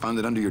 I found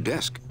it under your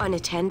desk.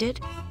 Unattended?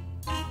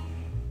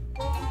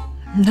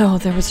 No,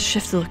 there was a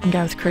shifty-looking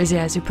guy with crazy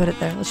eyes who put it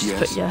there. Let's just Yes.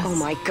 put yes. Oh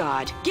my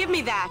god. Give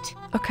me that!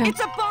 Okay. It's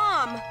a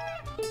bomb!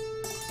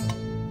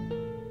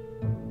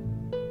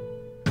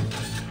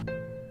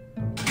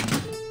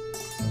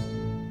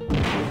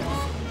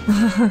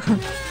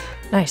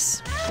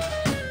 Nice.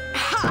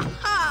 Ha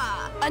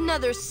ha!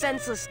 Another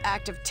senseless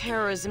act of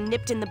terrorism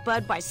nipped in the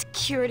bud by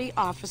Security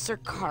Officer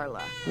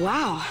Carla.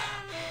 Wow.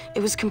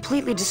 It was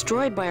completely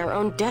destroyed by our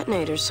own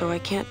detonator, so I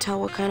can't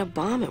tell what kind of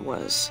bomb it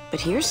was. But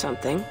here's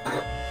something.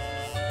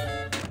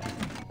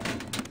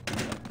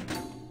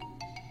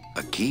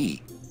 A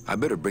key. I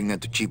better bring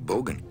that to Chief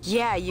Bogan.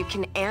 Yeah, you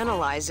can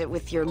analyze it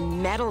with your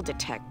metal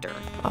detector.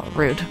 Oh,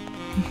 rude.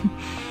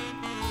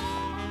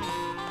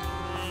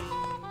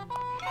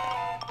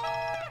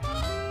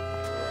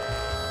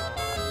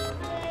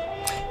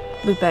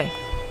 Lupe.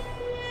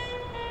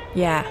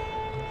 Yeah.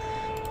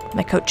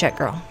 My coat check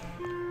girl.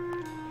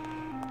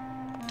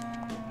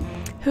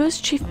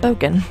 Who's Chief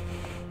Bogan?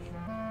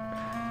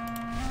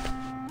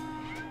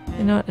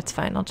 You know what? It's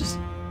fine. I'll just...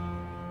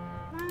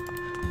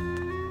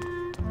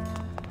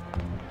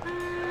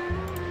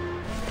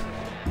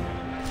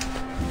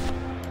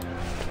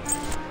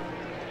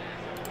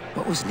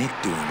 What was Nick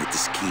doing with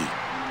this key?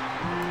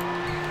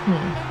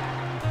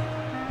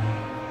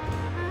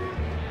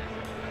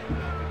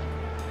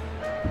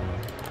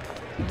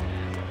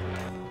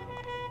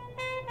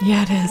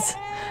 Yeah, it is.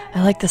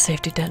 I like the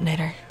safety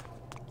detonator.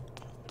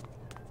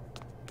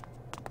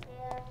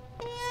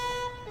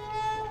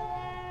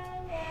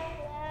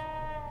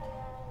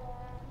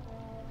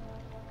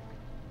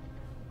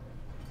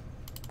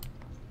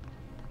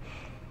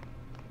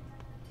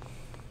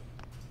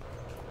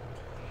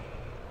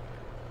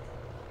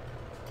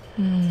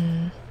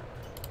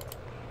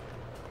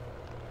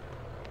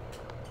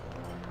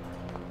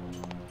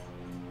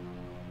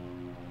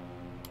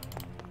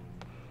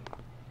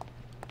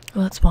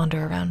 Let's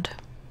wander around.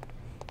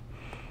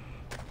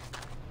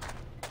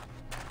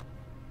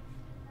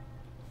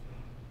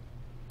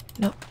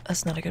 Nope,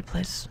 that's not a good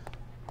place.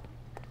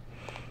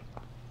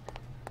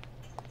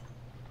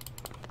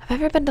 Have I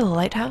ever been to the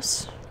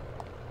lighthouse?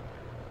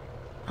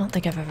 I don't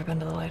think I've ever been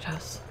to the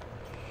lighthouse.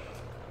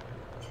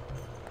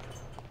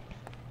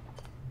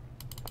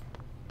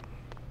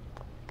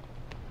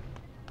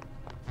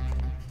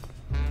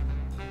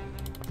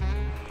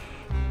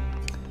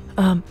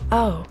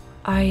 Oh,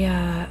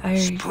 I...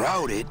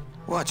 Sprouted?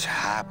 What's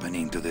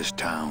happening to this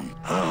town?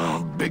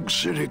 Oh, big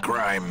city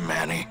crime,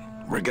 Manny.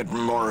 We're getting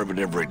more of it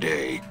every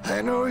day.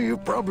 I know you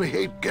probably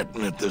hate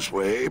getting it this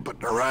way, but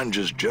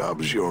Naranja's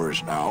job's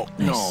yours now.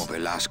 No,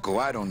 Velasco,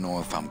 I don't know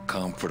if I'm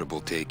comfortable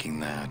taking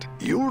that.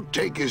 You'll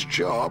take his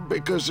job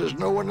because there's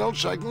no one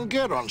else I can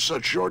get on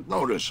such short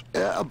notice.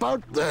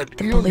 About that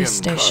The union police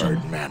station.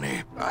 card,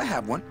 Manny. I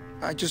have one.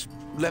 I just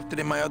left it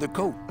in my other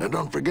coat. And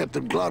don't forget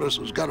that Glottis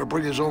has got to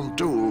bring his own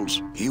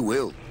tools. He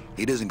will.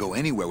 He doesn't go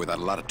anywhere without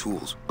a lot of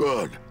tools.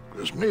 Good,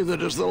 because neither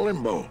does the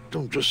Limbo.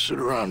 Don't just sit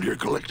around here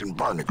collecting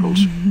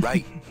barnacles.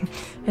 Right?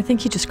 I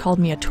think he just called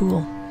me a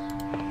tool.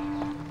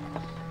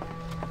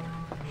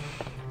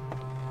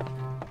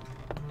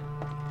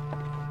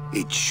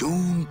 It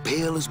shone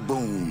pale as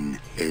bone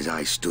as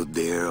I stood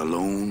there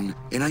alone,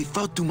 and I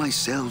thought to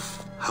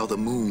myself how the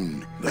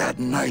moon that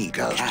night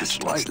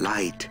cast its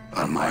light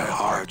on my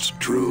heart's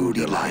true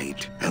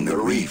delight, and the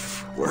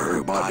reef where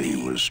her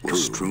body was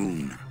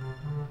strewn.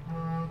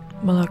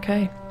 Well,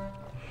 okay.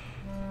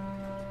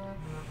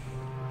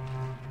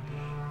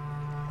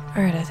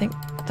 Alright, I think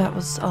that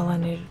was all I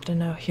needed to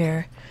know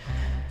here.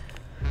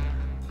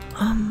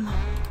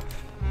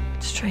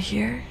 Let's try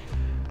here.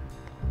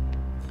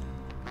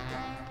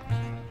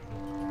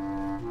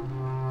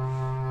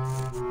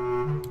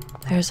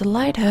 There's a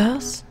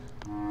lighthouse.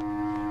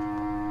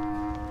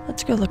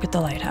 Let's go look at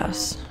the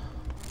lighthouse.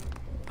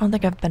 I don't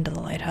think I've been to the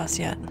lighthouse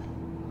yet.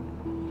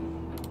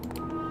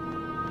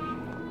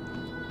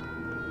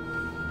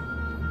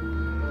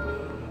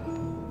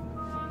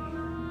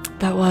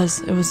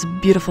 It was a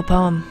beautiful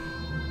poem.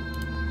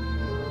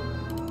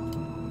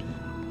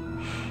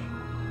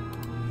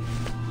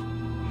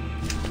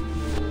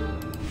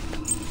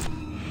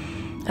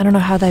 I don't know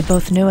how they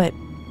both knew it,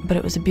 but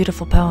it was a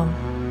beautiful poem.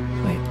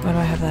 Wait, why do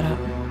I have that up?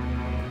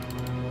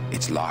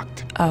 It's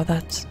locked. Oh,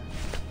 that's...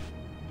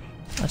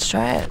 Let's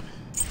try it.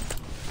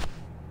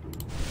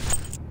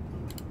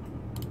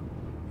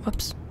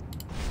 Whoops.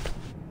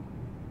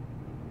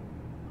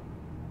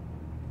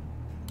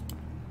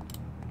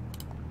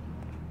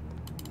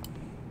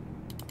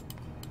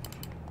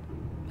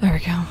 There we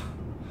go.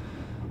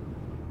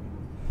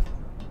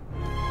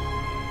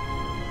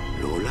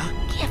 Lola?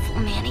 Careful,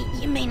 Manny.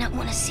 You may not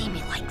want to see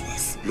me like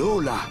this.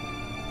 Lola!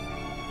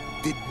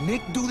 Did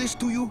Nick do this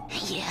to you?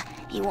 Yeah,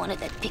 he wanted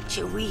that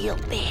picture real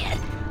bad,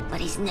 but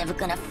he's never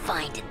gonna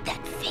find it,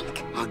 that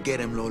fink. I'll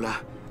get him,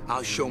 Lola.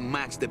 I'll show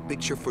Max the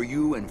picture for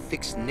you and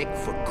fix Nick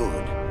for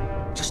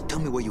good. Just tell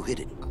me where you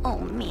hid it. Oh,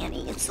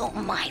 Manny, it's all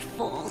my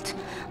fault.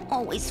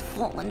 Always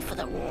falling for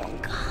the wrong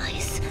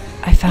guys.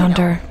 I found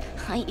her.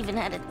 I even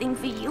had a thing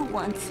for you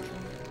once.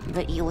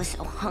 But you were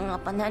so hung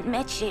up on that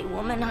Meche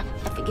woman, I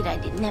figured I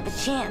didn't have a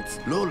chance.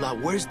 Lola,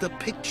 where's the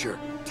picture?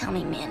 Tell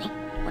me, Manny,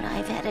 would I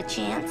have had a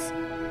chance?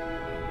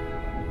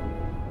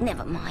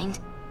 Never mind.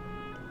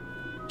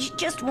 You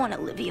just want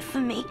Olivia for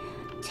me.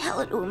 Tell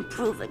her to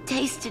improve her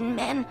taste in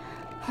men,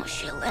 or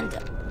she'll end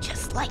up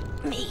just like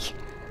me.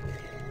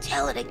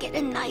 Tell her to get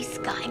a nice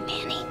guy,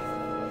 Manny.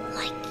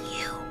 Like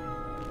you.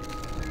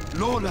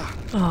 Lola!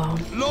 Oh.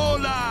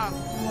 Lola!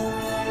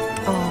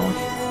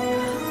 Oh.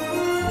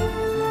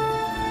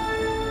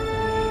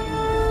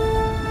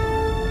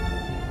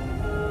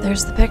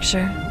 There's the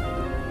picture.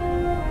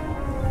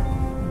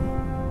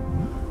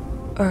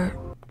 Or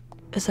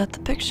is that the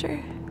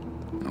picture?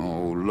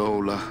 Oh,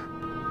 Lola.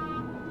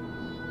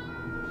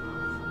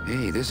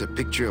 Hey, there's a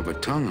picture of a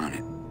tongue on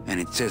it. And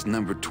it says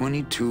number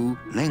 22,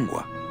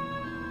 lengua.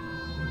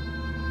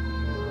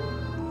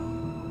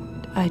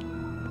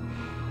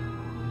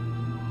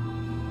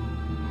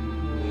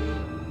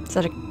 Is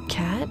that a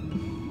cat?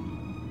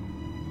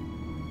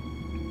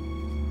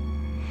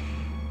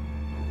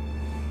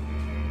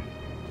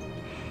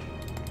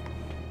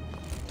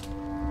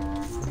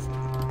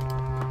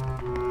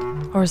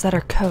 Or is that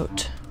her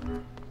coat?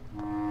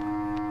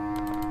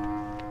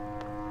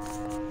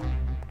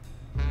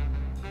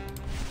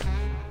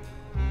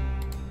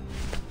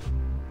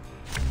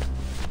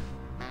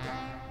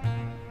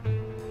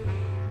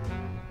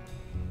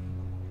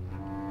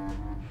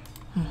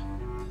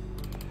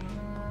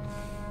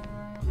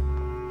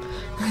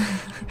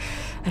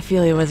 I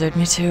feel you, wizard.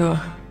 Me too.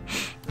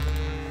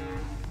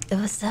 It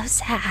was so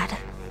sad.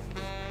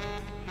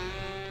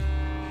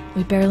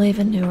 We barely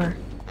even knew her.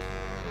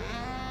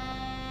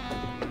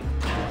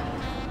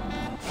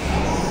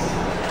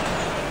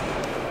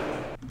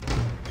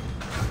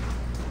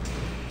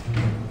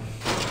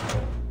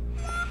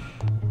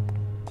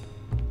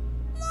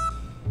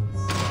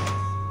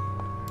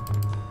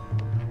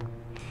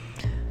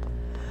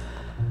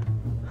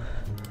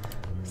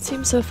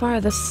 Seems so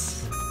far this...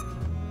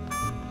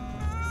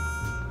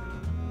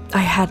 I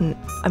hadn't.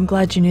 I'm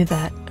glad you knew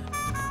that.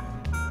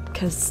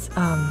 'Cause,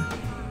 I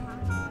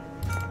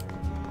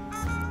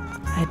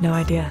had no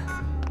idea.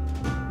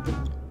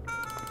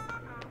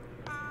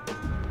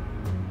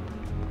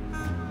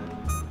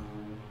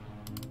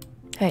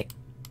 Hey.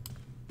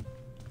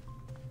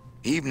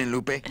 Evening,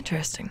 Lupe.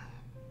 Interesting.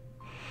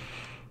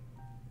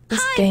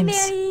 This Hi, game's...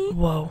 Mary.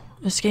 Whoa.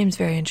 This game's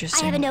very I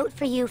interesting. have a note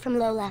for you from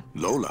Lola.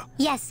 Lola?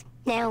 Yes.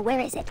 Now, where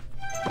is it?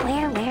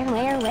 Where?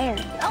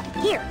 Oh,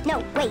 here.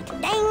 No, wait.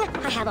 Dang.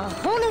 I have a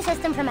whole new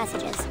system for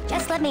messages.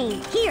 Just let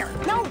me... Here.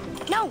 No,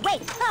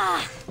 wait.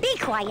 Be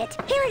quiet.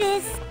 Here it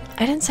is.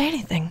 I didn't say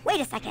anything.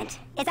 Wait a second.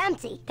 It's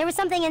empty. There was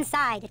something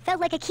inside. It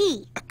felt like a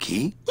key. A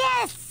key?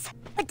 Yes!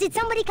 But did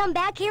somebody come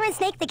back here and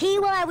snake the key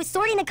while I was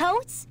sorting the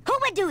coats? Who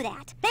would do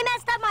that? They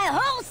messed up my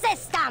whole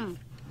system!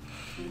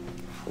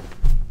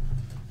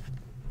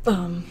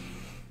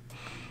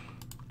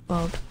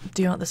 Well,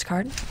 do you want this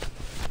card?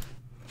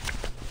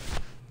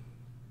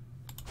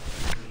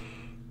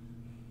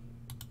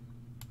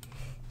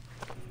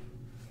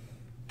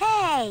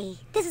 Hey,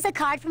 this is a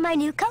card from my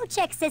new coat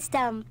check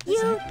system.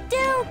 You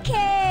do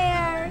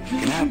care!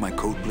 Can I have my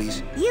coat,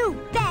 please? You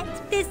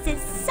bet! This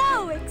is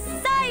so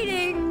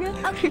exciting!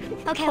 Okay.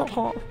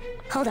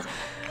 Hold on.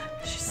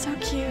 She's so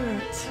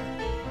cute.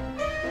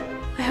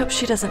 I hope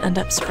she doesn't end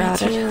up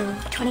sprouted.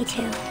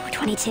 22.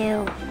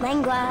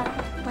 Lengua.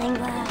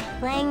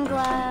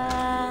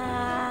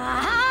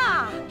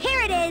 Aha!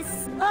 Here it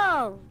is!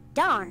 Oh,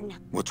 darn.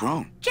 What's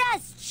wrong?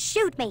 Just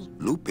shoot me.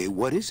 Lupe,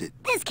 what is it?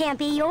 This can't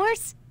be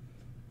yours.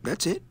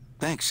 That's it.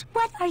 Thanks.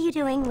 What are you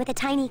doing with a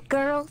tiny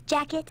girl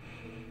jacket?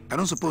 I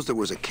don't suppose there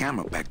was a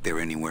camera back there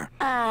anywhere.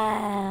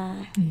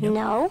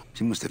 No.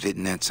 She must have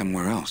hidden that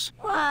somewhere else.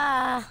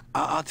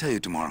 I'll tell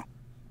you tomorrow.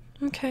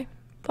 Okay.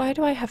 Why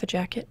do I have a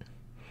jacket?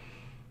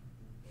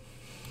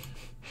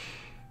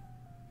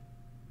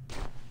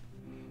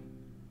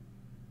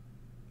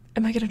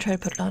 Am I gonna try to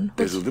put it on?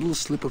 There's a little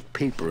slip of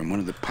paper in one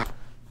of the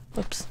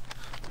Whoops.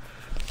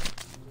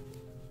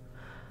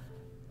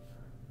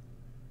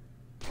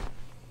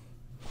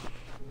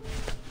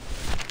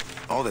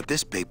 All that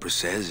this paper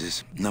says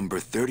is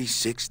number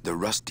 36, the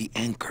rusty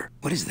anchor.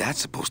 What is that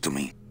supposed to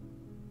mean?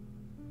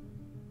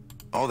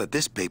 All that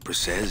this paper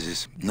says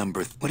is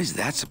number... What is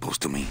that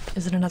supposed to mean?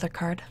 Is it another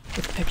card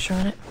with a picture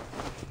on it?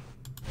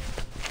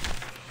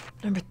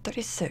 Number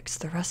 36,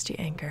 the rusty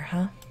anchor,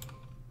 huh?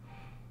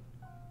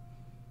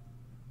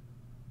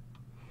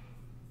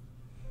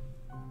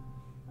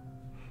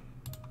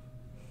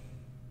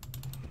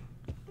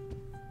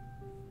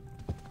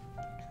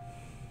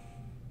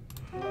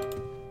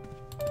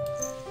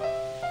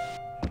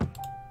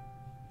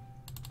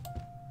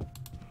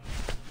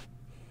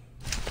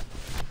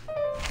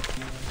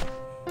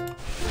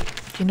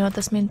 Do you know what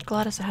this means,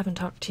 Gladys? I haven't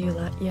talked to you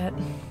yet.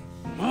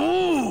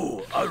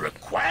 Ooh, a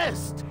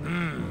request.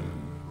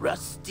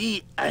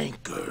 Rusty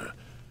anchor.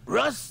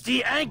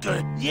 Rusty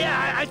anchor.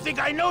 Yeah, I think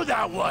I know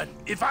that one.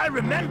 If I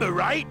remember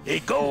right,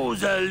 it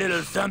goes a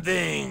little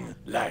something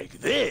like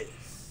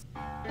this.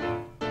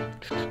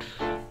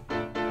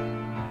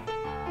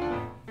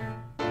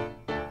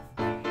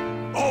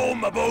 Oh,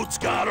 my boat's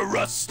got a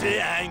rusty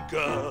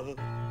anchor.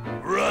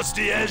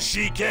 Rusty as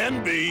she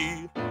can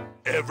be.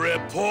 Every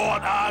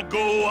port I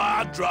go,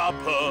 I drop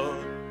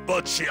her,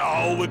 but she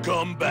always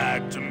come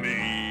back to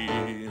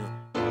me.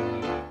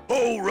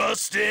 Oh,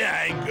 rusty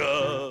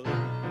anchor,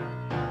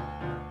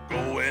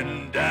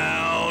 going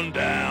down,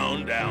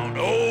 down, down.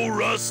 Oh,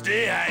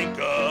 rusty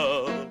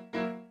anchor,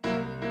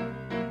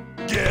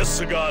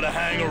 guess I gotta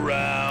hang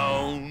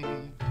around.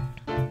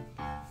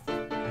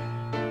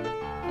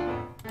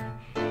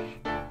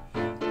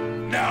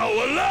 Now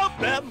I love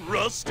that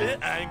rusty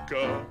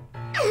anchor,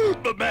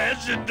 but man,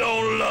 she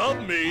don't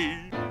love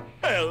me.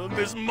 Hell,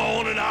 this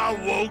morning I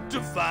woke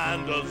to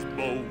find us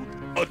both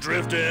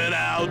a-drifting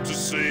out to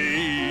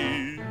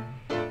sea.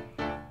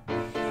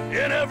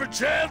 And every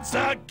chance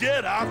I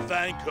get, I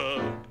thank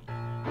her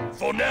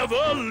for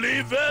never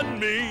leaving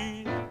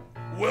me.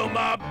 Well,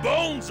 my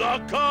bones are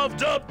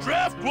carved up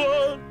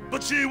driftwood,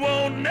 but she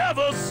won't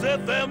never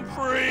set them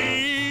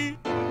free.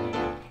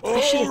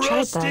 Oh,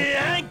 rusty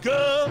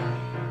anchor,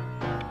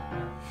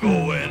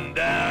 going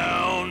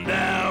down,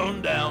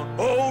 down, down.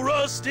 Oh,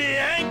 rusty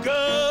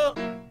anchor,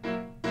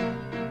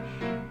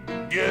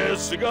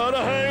 guess you gotta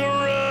hang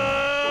around.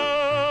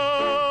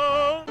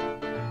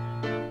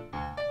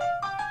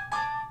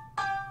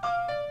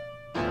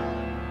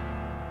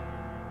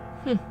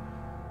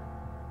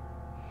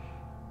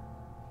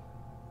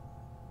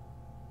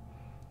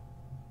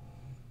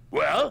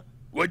 Well,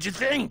 what'd you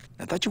think?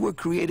 I thought you were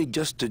created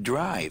just to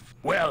drive.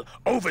 Well,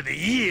 over the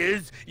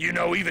years, you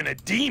know, even a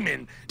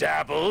demon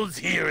dabbles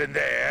here and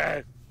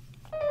there.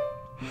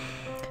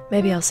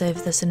 Maybe I'll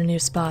save this in a new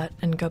spot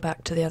and go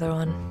back to the other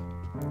one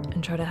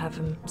and try to have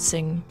him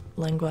sing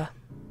Lengua.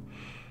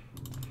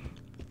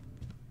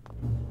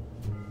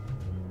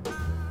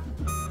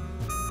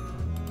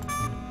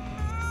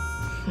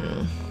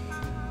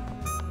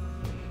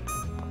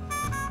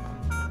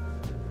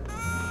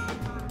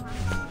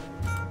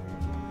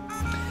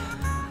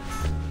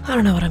 I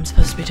don't know what I'm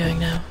supposed to be doing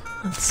now.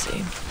 Let's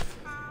see.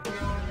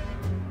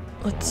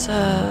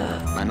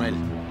 Manuel,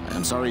 I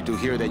am sorry to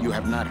hear that you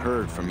have not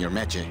heard from your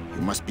Meche.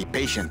 You must be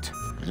patient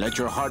and let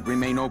your heart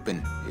remain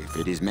open. If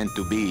it is meant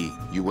to be,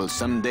 you will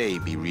someday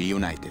be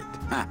reunited.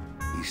 Ha!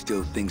 He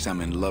still thinks I'm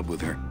in love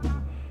with her.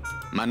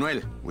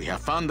 Manuel, we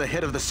have found the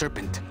head of the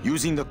serpent.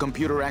 Using the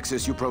computer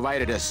access you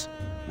provided us,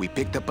 we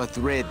picked up a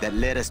thread that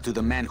led us to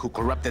the man who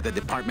corrupted the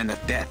Department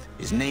of Death.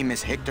 His name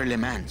is Hector Le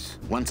Mans.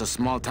 Once a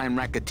small-time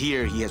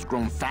racketeer, he has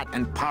grown fat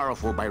and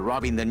powerful by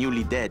robbing the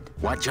newly dead.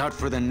 Watch out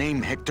for the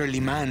name Hector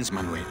Le Mans,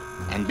 Manuel.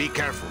 And be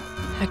careful.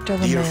 Hector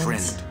Le Dear Mans.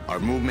 friend, our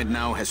movement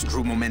now has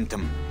true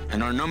momentum,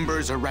 and our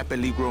numbers are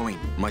rapidly growing.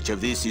 Much of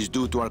this is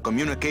due to our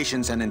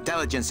communications and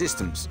intelligence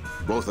systems,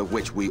 both of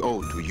which we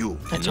owe to you.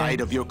 In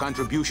light of your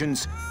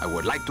contributions, I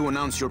would like to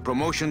announce your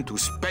promotion to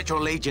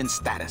Special Agent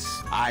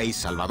status. I,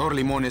 Salvador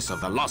Limones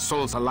of the Lost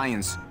Souls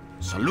Alliance,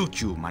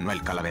 salute you, Manuel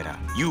Calavera.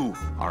 You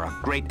are a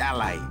great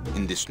ally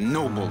in this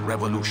noble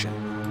revolution.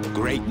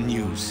 Great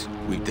news.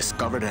 We've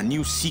discovered a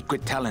new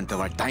secret talent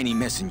of our tiny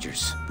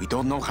messengers. We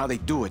don't know how they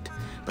do it,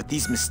 but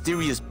these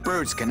mysterious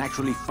birds can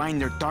actually find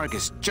their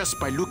targets just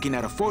by looking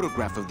at a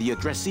photograph of the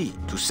addressee.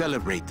 To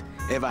celebrate,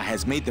 Eva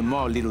has made them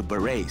all little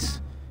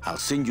berets. I'll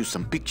send you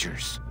some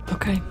pictures.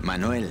 Okay.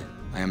 Manuel,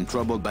 I am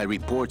troubled by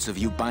reports of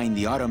you buying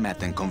the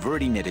automat and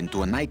converting it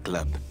into a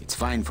nightclub. It's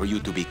fine for you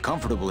to be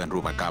comfortable in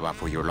Rubacaba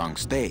for your long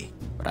stay,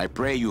 but I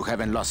pray you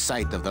haven't lost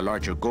sight of the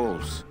larger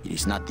goals. It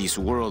is not this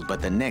world,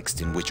 but the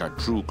next in which our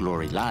true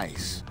glory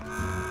lies.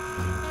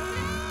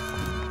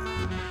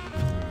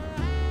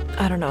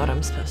 I don't know what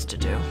I'm supposed to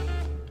do.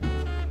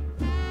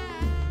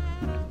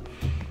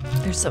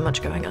 There's so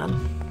much going on.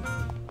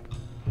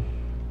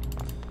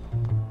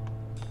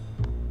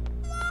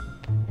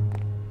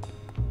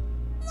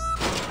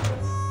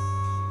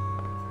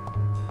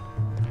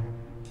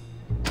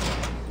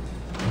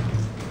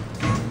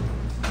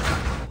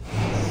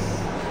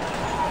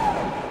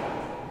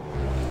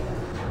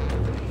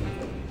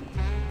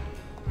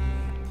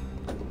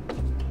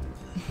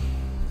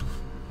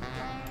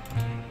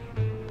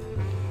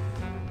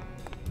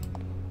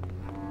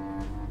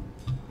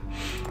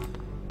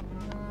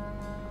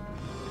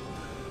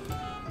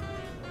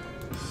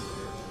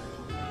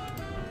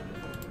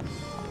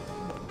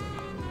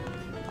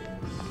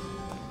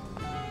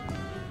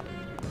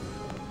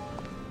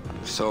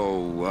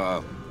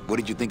 So, what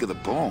did you think of the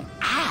poem?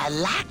 I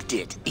liked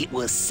it. It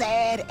was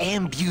sad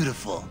and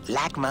beautiful,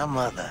 like my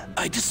mother.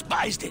 I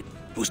despised it.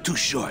 It was too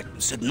short.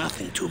 It said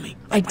nothing to me.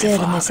 I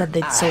did, and they said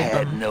they'd I sold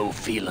had them. no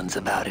feelings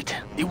about it.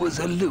 It was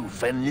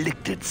aloof and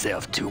licked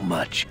itself too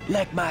much,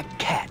 like my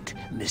cat,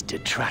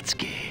 Mr.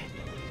 Trotsky.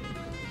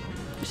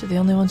 These are the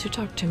only ones who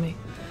talked to me.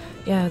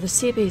 Yeah, the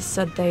CBs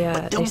said they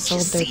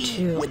sold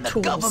their When the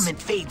tools.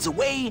 government fades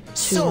away,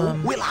 so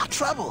will our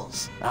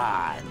troubles.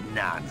 Ah,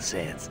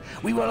 nonsense.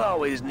 We will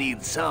always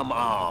need some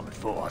armed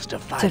force to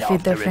fight feed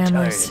off their the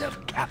families. return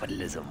of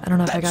capitalism. I don't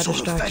know if I That got sort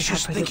of distracted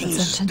fascist halfway through thinking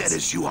the is dead sentence.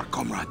 as you are,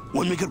 comrade.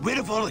 When we get rid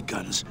of all the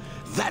guns,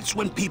 that's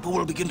when people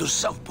will begin to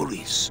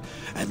self-police,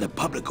 and the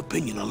public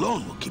opinion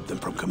alone will keep them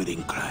from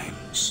committing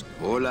crimes.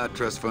 Hola,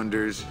 trust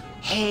funders.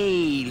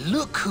 Hey,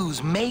 look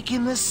who's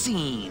making the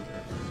scene.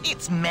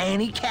 It's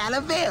Manny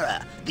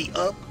Calavera, the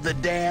up, the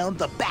down,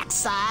 the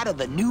backside of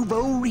the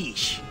nouveau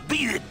riche.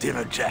 Beat it,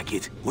 dinner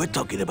jacket. We're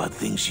talking about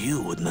things you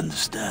wouldn't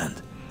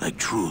understand, like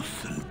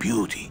truth and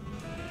beauty.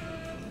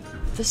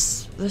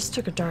 This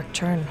took a dark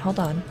turn. Hold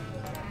on.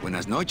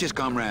 Buenas noches,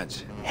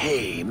 comrades.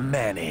 Hey,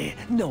 Manny,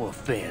 no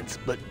offense,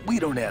 but we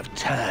don't have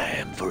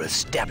time for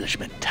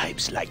establishment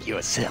types like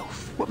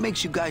yourself. What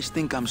makes you guys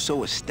think I'm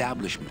so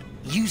establishment?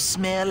 You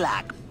smell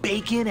like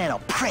bacon and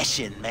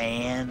oppression,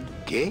 man.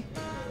 ¿Qué?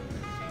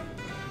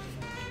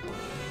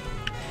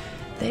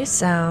 They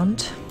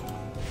sound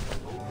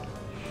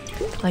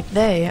like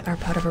they are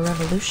part of a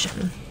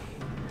revolution.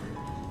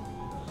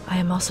 I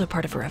am also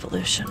part of a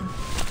revolution.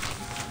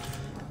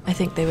 I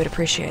think they would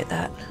appreciate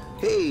that.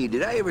 Hey,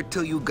 did I ever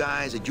tell you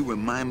guys that you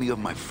remind me of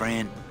my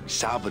friend,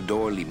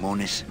 Salvador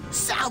Limones?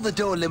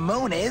 Salvador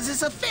Limones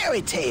is a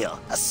fairy tale,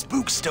 a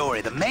spook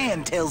story the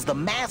man tells the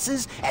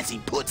masses as he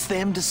puts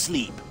them to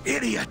sleep.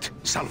 Idiot!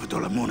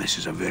 Salvador Limones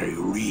is a very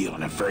real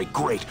and a very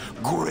great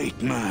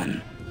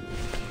man.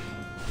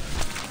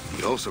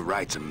 He also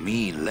writes a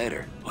mean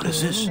letter. What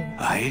is this?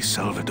 I,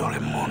 Salvador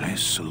Limones,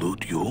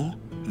 salute you,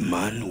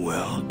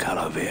 Manuel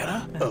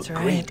Calavera. That's a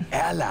right. great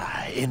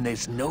ally in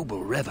this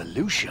noble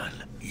revolution.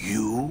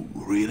 You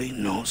really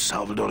know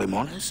Salvador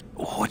Limones?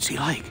 What's he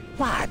like?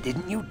 Why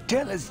didn't you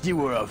tell us you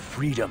were a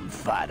freedom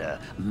fighter,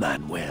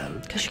 Manuel?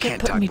 Because you Can't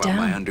kept talk putting me about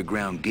my down.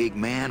 underground gig,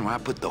 man, where I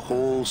put the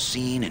whole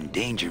scene in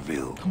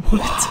Dangerville.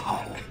 What?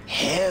 Wow.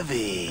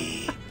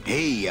 Heavy.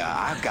 Hey,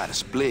 I've got a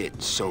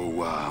split,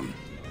 so,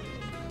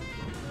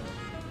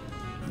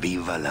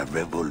 Viva la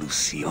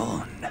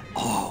revolución.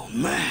 Oh,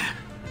 man.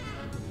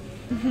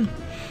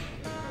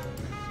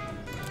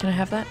 Can I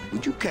have that?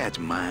 Would you cats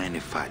mind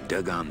if I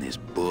dug on this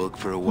book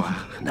for a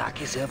while?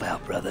 Knock yourself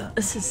out, brother.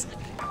 This is...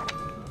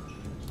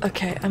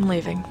 Okay, I'm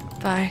leaving.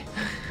 Bye.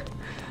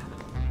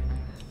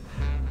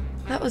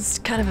 That was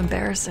kind of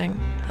embarrassing.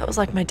 That was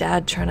like my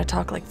dad trying to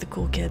talk like the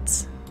cool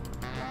kids.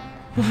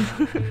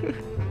 That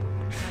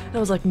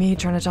was like me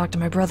trying to talk to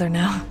my brother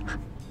now.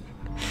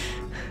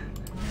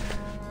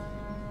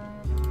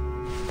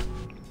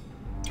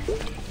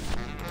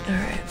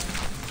 Alright.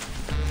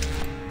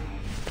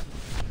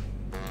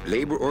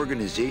 Labor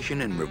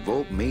Organization and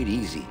Revolt Made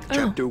Easy.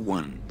 Chapter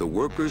 1. The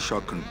workers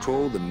shall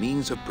control the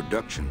means of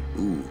production.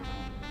 Ooh,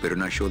 better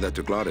not show that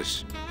to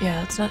Glottis. Yeah,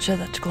 let's not show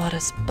that to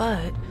Glottis,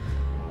 but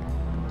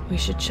we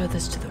should show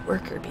this to the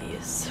worker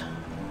bees.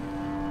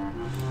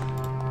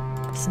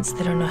 Since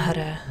they don't know how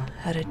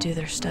to do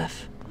their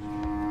stuff.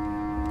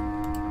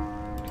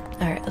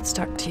 Alright, let's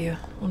talk to you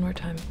one more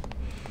time.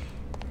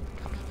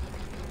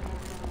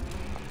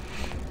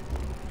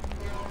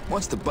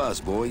 What's the buzz,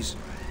 boys?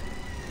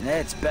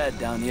 It's bad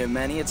down here,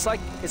 Manny. It's like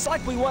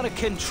we want to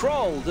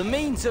control the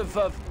means of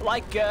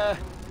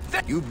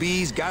You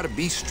bees gotta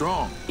be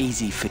strong.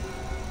 Easy fit.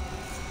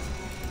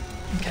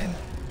 Okay.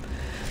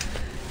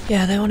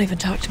 Yeah, they won't even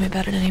talk to me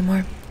about it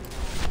anymore.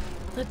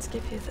 Let's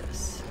give you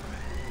this.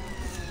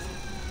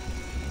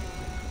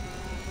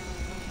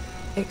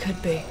 It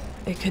could be.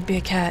 It could be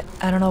a cat.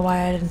 I don't know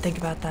why I didn't think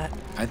about that.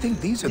 I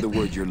think these are the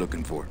words you're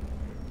looking for.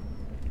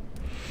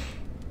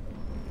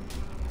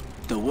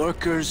 The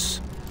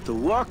workers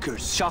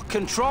shall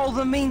control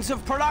the means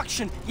of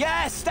production.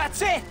 Yes,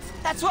 that's it.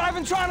 That's what I've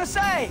been trying to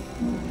say.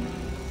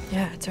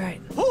 Yeah, that's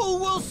right. Who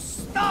will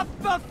stop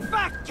the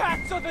fat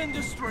cats of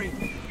industry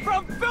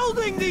from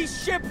building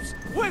these ships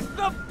with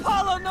the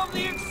pollen of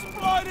the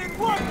exploited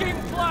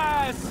working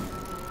class?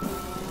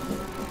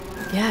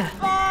 Yeah.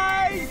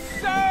 I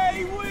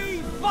say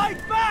we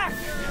fight back!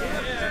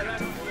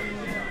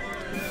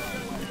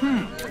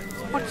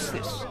 What's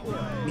this?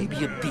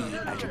 Maybe a bee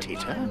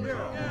agitator?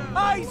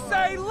 I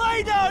say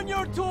lay down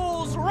your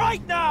tools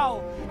right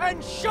now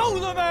and show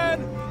the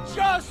men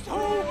just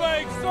who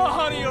makes the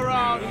honey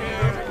around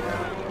here!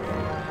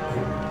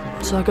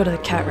 So I'll go to the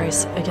cat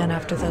race again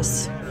after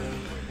this.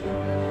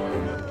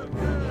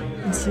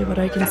 And see what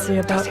I can see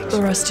about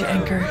the rusty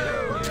anchor.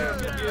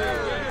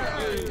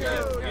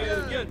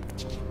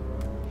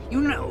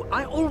 You know,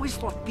 I always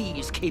thought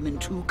bees came in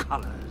two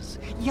colors,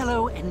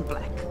 yellow and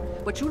black.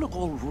 But you look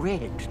all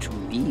red to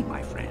me,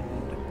 my friend.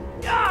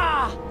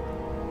 Ah!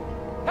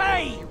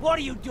 Hey, what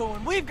are you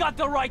doing? We've got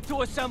the right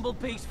to assemble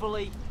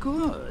peacefully.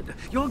 Good.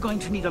 You're going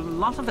to need a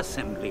lot of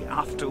assembly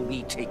after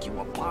we take you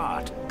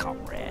apart,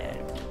 comrade.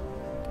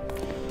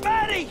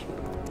 Manny!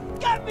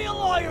 Get me a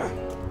lawyer!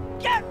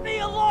 Get me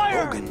a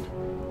lawyer! Logan,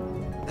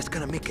 that's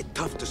gonna make it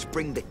tough to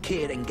spring the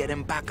kid and get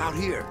him back out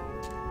here.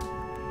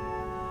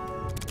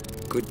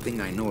 Good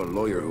thing I know a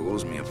lawyer who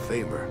owes me a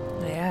favor.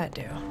 Yeah, I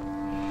do.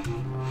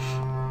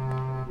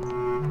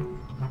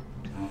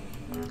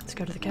 Let's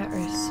go to the cat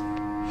race.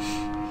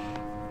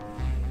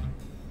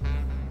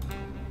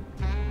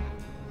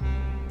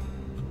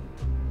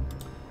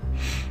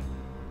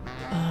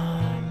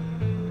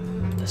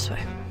 This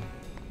way.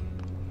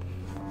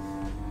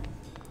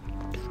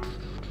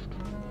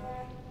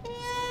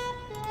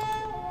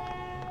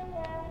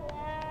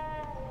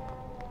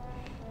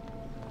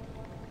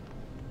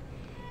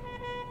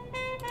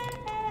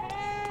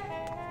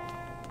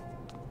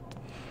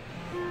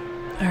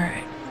 All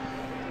right.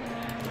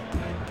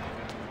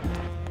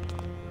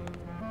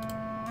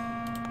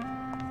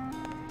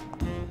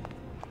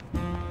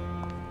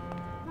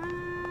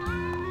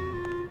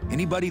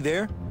 Anybody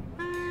there?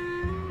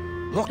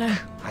 Look,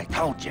 I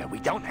told you, we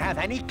don't have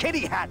any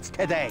kitty hats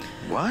today.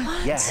 What?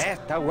 You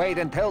have to wait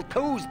until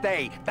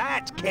Tuesday.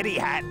 That's kitty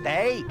hat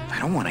day. I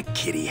don't want a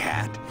kitty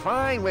hat.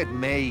 Fine with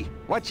me.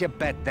 What's your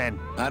bet then?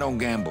 I don't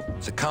gamble.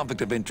 It's a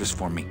conflict of interest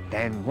for me.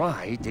 Then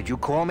why did you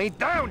call me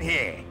down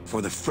here?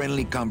 For the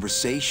friendly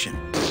conversation.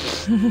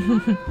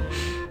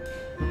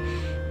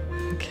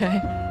 Okay.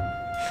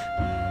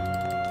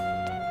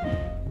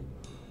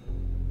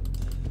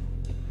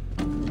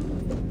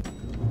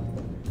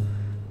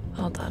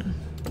 Hold on.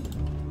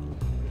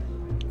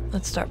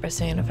 Let's start by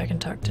seeing if I can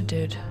talk to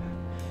dude.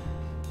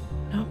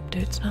 Nope,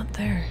 dude's not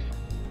there.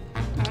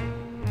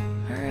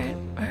 Alright,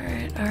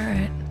 alright,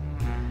 alright.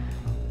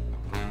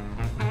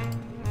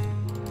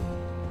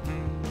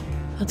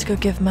 Let's go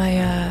give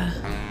my, I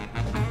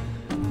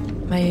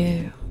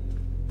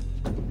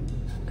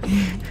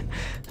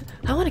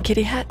want a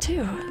kitty hat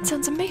too. It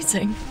sounds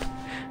amazing.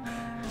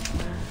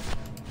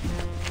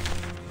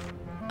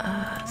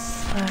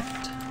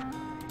 Select.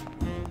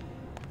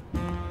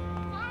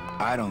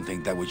 I don't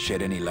think that would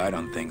shed any light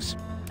on things.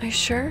 Are you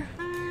sure?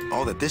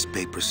 All that this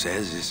paper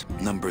says is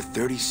number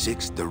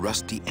 36, the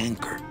rusty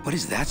anchor. What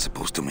is that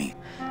supposed to mean?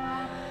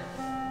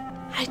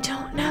 I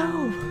don't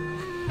know.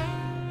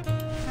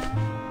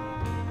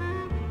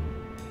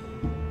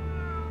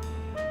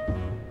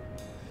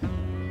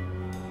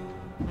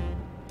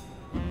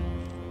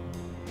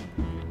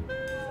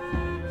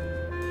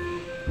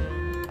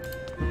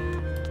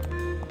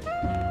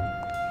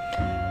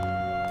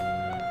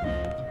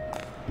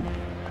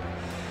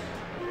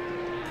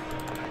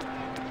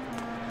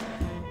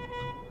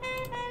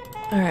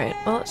 Alright,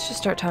 well, let's just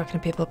start talking to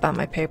people about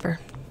my paper.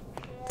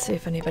 See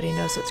if anybody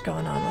knows what's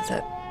going on with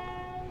it.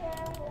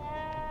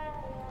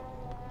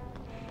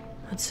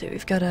 Let's see,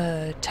 we've got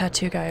a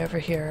tattoo guy over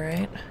here,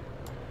 right?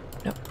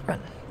 Nope,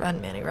 run. Run,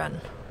 Manny, run.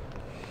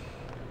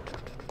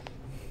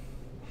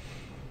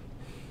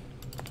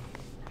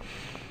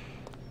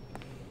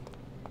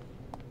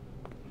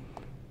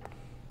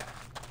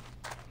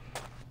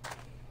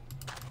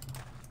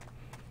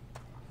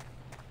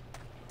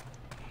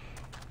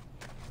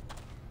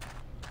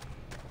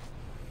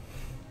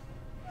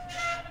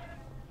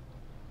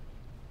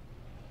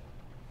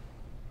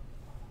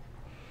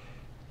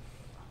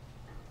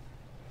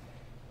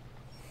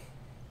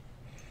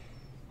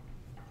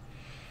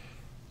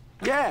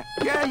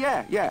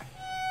 Yeah.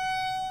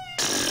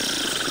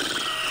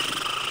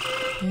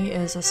 He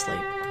is asleep.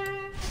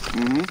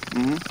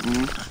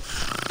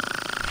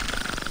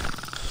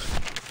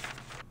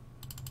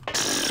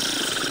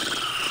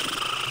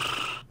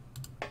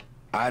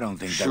 I don't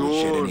think that would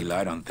shed any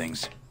light on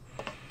things.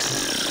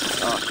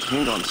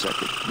 Hang on a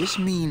second. This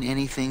mean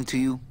anything to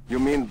you? You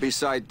mean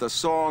beside the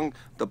song,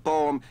 the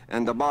poem,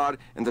 and the bar,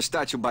 and the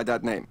statue by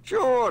that name?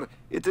 Sure,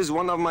 it is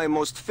one of my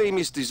most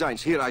famous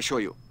designs. Here, I show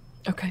you.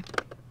 Okay.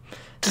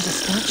 There's a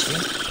statue.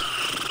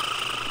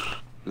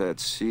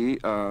 Let's see,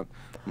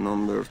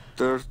 number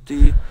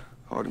 30,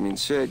 Harmin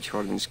Sedge,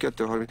 Harmin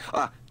Sketter, Harmin...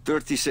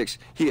 36.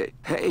 Here,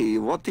 hey,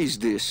 what is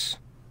this?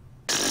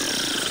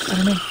 I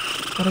don't know.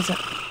 What is it?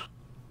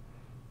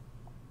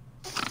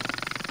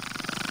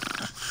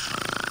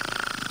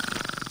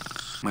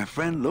 My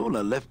friend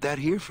Lola left that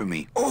here for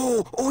me.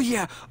 Oh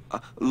yeah.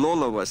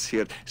 Lola was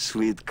here,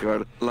 sweet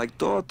girl, like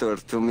daughter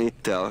to me.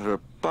 Tell her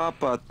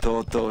Papa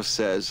Toto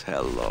says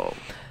hello.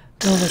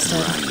 Lola's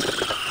dead.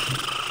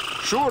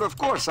 Sure, of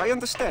course, I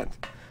understand.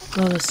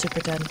 Lola's super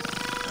dead.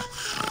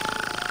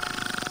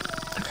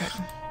 Okay.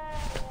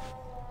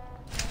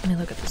 Let me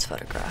look at this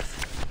photograph.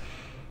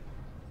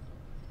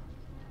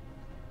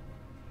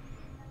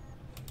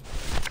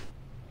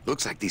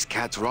 Looks like these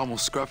cats are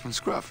almost scruff and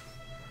scruff.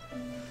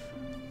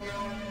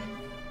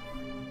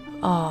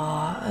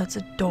 Aw, that's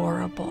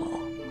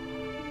adorable.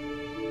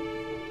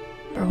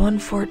 For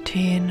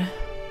 114.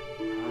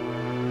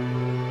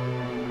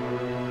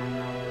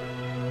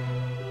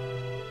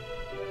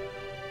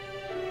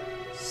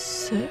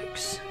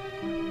 Six.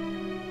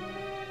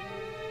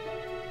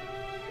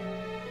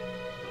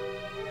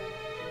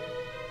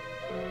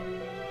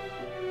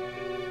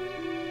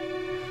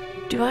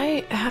 Do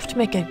I have to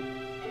make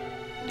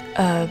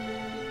a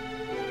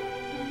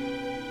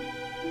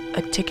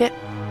ticket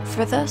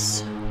for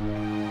this?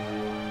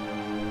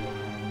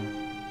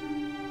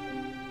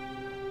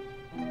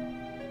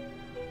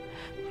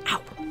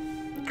 Ow.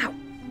 Ow.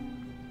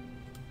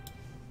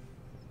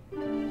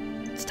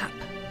 Stop.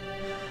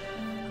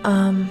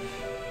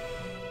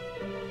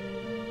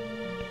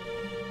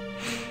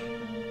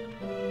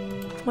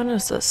 When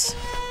is this?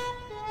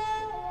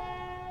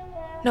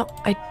 No,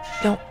 I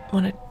don't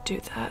want to do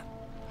that.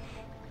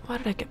 Why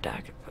did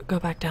I go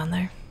back down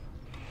there?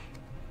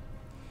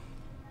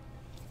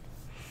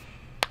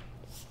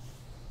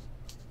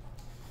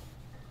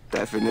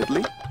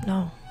 Definitely.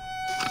 No.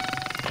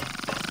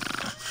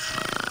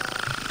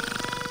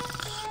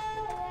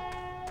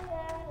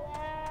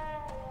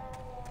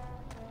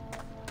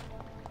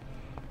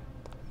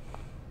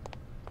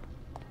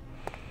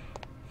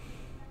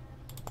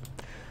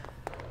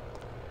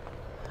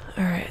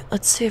 Alright,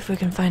 let's see if we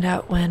can find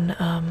out when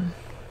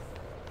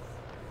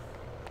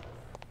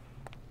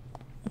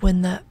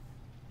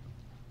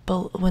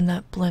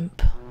that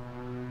blimp...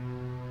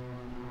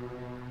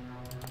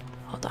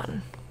 Hold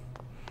on.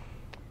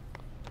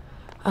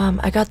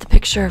 I got the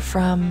picture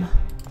from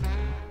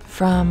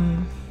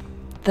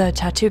the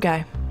tattoo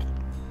guy.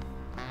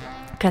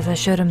 Because I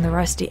showed him the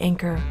rusty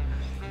anchor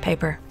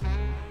paper.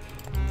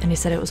 And he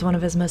said it was one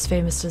of his most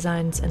famous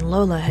designs, and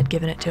Lola had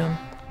given it to him.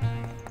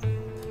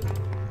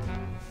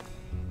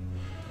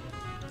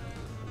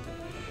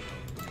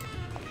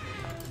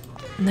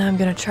 Now I'm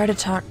gonna try to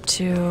talk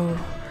to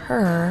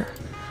her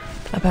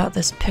about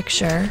this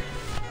picture.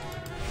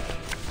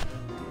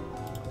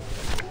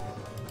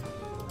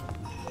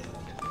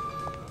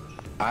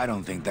 I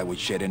don't think that would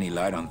shed any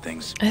light on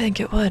things. I think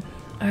it would.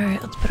 Alright,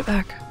 let's put it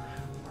back.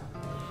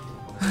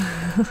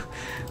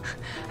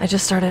 I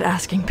just started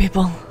asking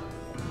people.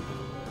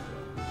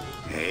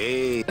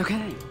 Hey.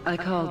 Okay, I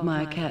called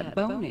my cat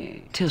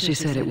Boney till she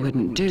said it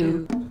wouldn't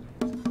do.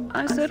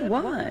 I said,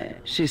 why?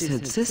 She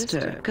said,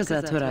 sister, because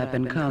that's what I've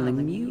been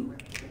calling you.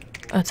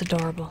 That's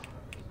adorable.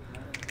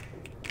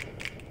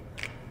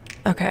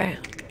 Okay.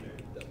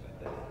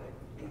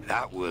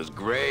 That was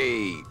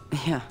great.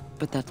 Yeah,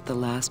 but that's the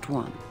last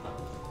one.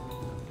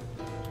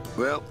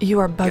 Well, you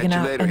are bugging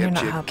out later, and you're not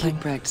Hip-Chip. helping.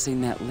 Keep practicing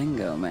that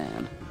lingo,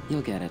 man.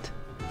 You'll get it.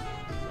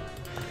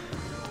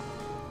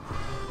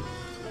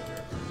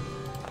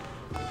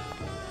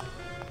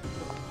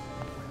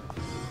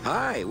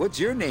 Hi, what's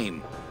your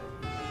name?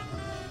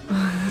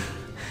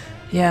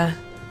 Yeah.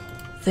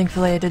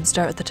 Thankfully I did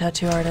start with the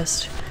tattoo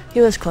artist.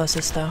 He was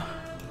closest though.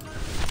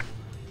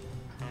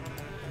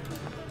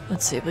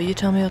 Let's see, will you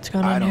tell me what's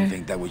going on here? I don't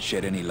think that would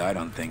shed any light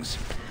on things.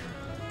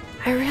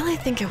 I really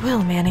think it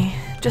will, Manny.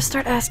 Just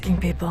start asking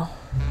people.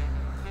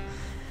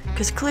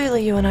 Because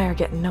clearly you and I are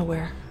getting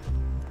nowhere.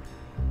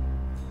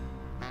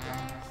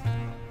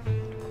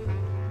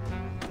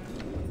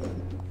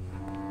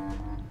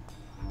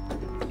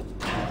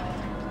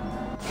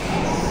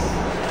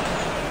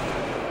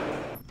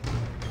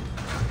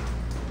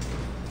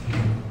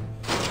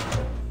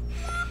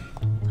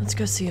 Let's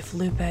go see if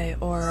Lupe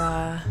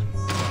or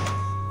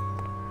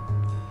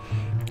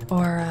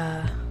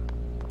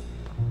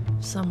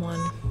someone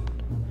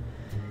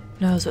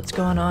knows what's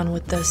going on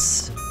with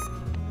this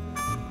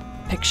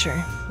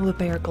picture.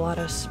 Lupe or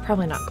Glottis.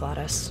 Probably not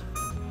Glottis.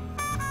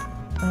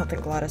 I don't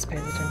think Glottis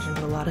pays attention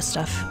to a lot of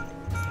stuff.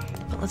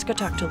 But let's go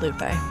talk to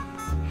Lupe.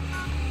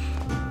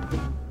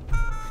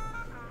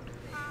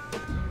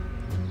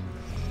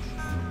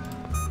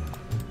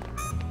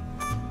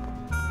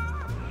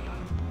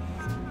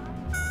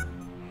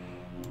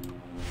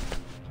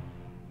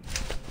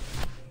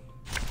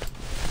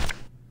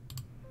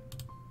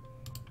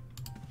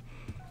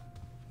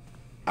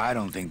 I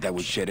don't think that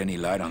would shed any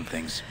light on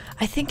things.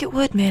 I think it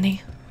would,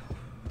 Manny.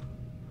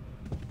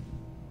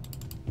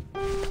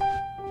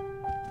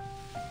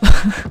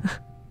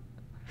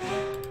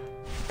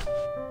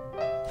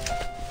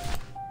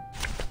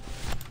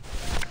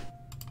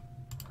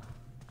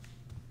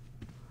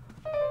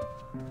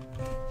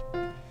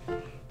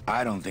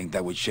 I don't think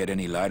that would shed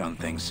any light on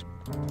things.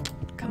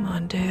 Come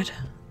on, dude.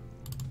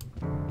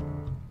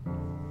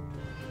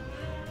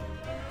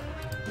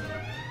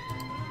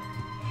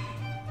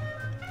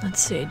 Let's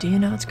see, do you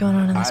know what's going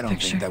on in this I don't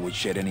picture? think that would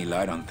shed any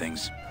light on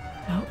things.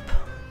 Nope.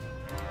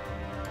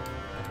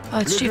 Oh,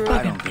 it's Chief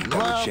I don't Bogan. think that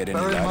would shed any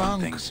light on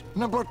things.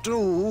 Number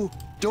 2,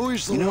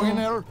 is the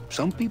winner.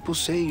 Some people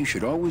say you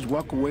should always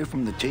walk away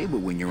from the table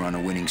when you're on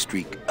a winning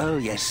streak. Oh,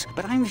 yes,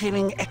 but I'm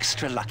feeling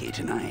extra lucky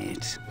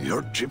tonight.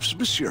 Your chips,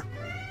 monsieur.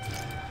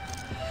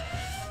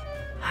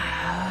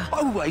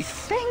 Oh, I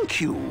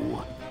thank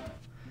you.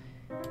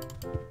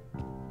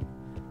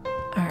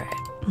 Alright.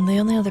 The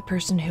only other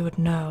person who would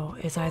know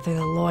is either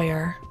the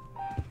lawyer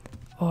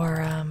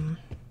or,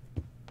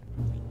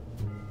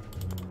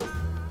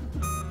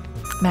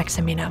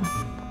 Maximino.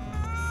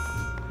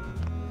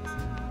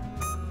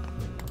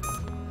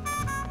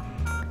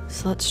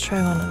 So let's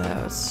try one of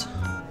those.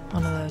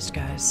 One of those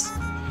guys.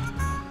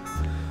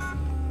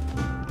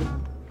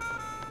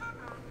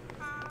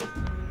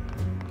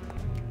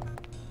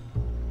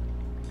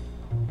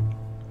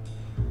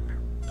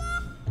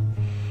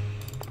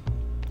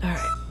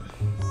 Alright.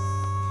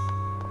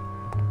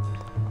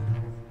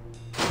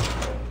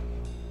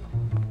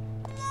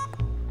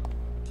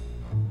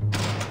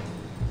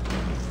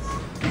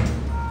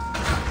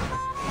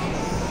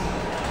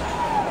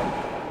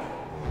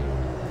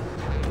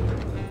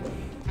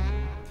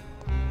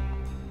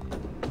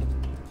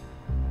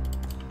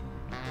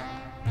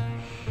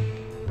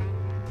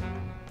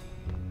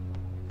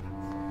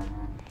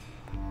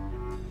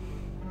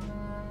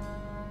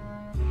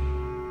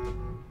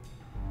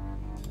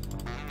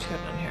 What's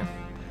going on here?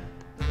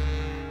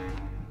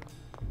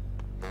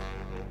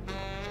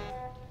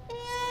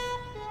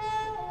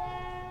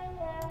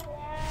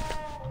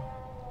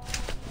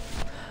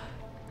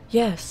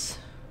 Yes,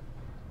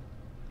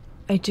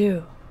 I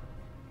do.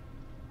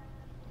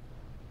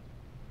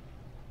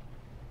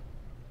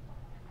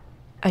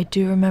 I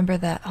do remember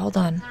that. Hold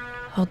on.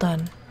 Hold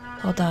on.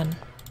 Hold on.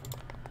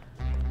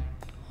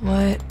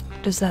 What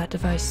does that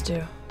device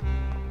do?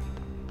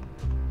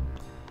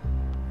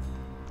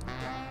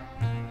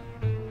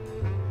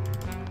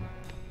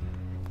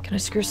 Can I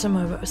screw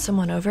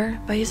someone over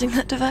by using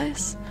that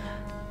device?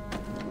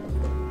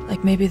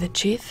 Like maybe the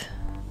chief?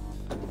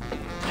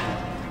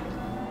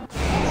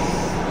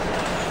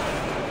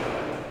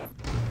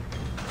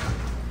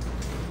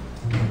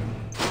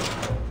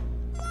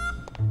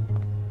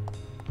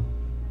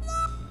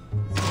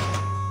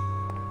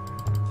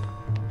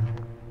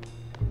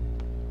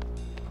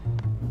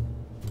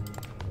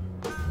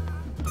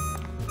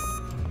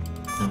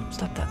 No,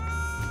 stop that.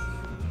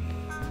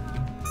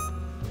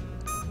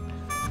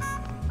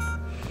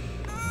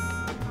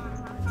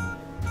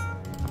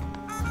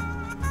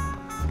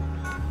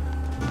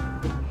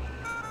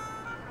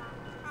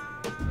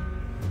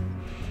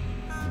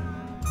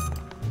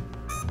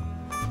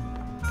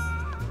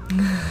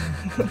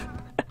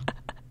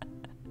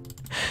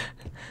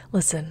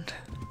 Listen,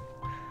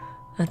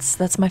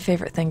 that's my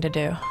favorite thing to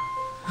do.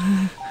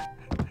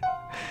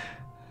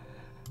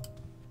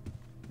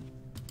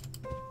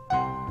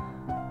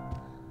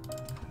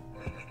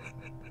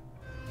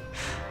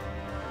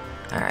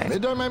 Alright.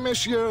 Mesdames et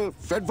messieurs,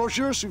 faites vos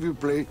jeux, s'il vous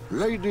plaît.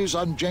 Ladies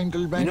and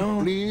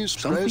gentlemen, please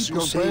some press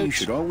people your say you bets.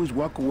 should always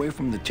walk away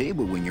from the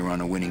table when you're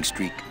on a winning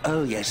streak.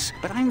 Oh, yes,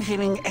 but I'm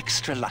feeling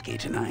extra lucky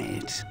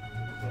tonight.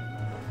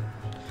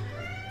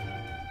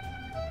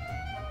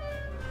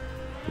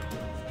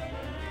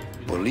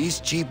 Police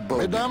Chief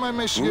Bogan. Mesdames et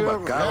messieurs,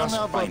 Rubacava's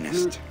rien à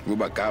finest.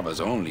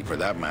 Rubacava's only, for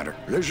that matter.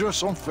 Les jeux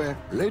sont faits.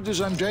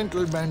 Ladies and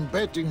gentlemen,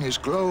 betting is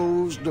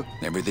closed.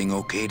 Everything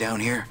okay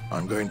down here?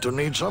 I'm going to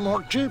need some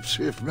more chips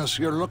if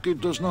Monsieur Lucky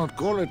does not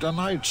call it a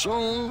night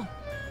soon.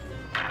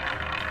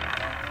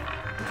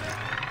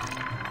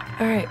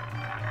 Alright.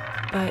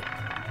 But...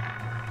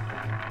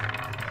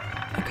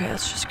 okay,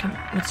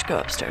 let's go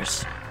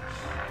upstairs.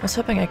 I was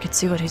hoping I could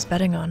see what he's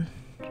betting on.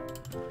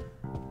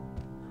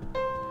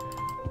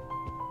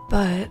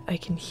 But I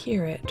can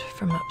hear it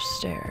from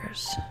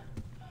upstairs.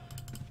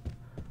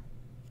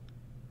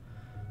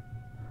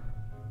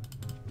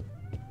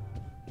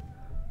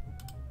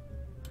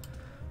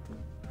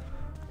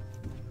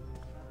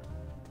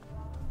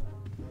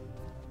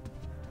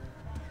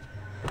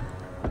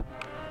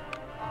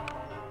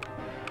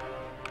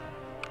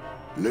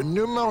 Le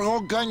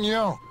numéro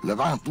gagnant, le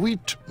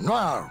 28,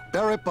 noir,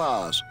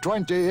 Peripass,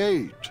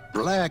 28,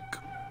 black.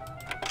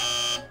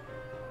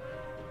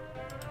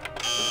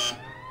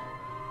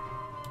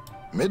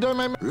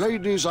 Mesdames et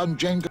ladies and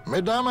gentlemen,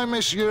 mesdames et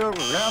messieurs,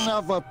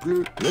 rien ne va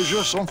plus, les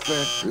jeux sont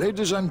faits.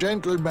 Ladies and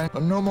gentlemen,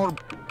 no more.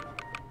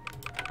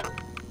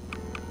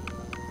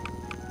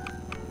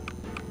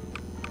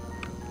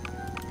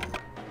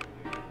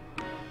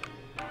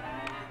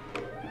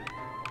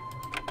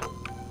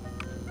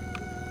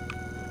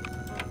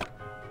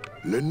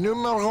 Le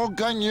numéro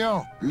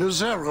gagnant, le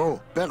 0,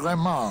 père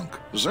manque,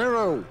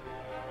 0.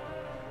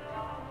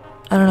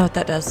 I don't know what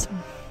that does.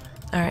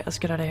 Alright, let's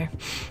get out of here.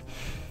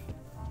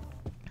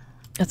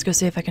 Let's go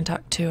see if I can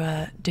talk to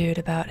a dude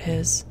about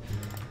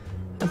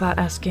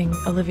asking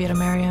Olivia to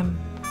marry him.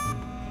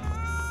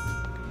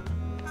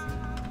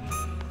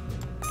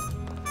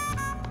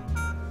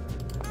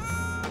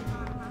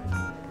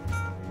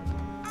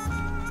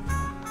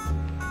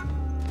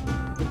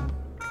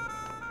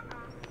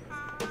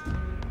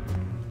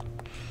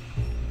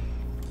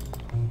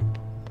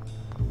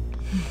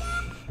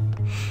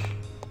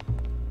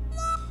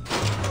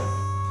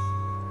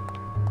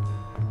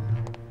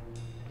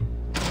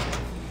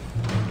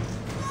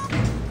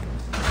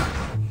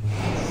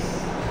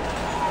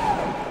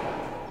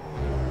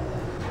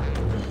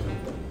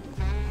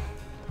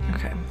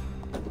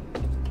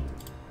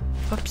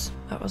 Whoops,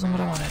 that wasn't what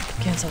I wanted.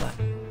 Cancel that.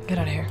 Get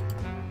out of here.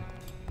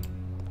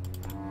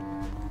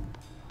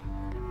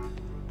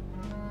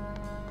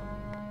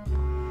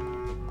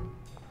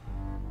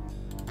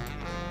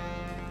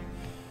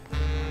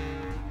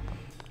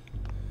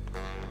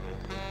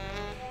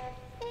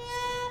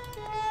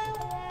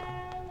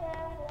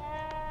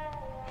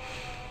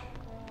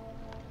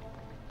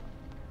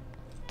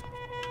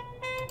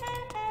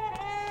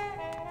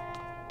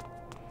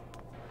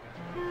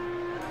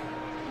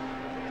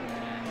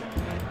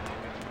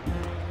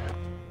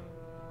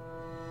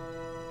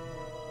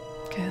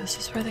 Okay, this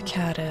is where the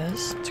cat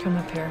is. Let's come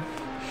up here.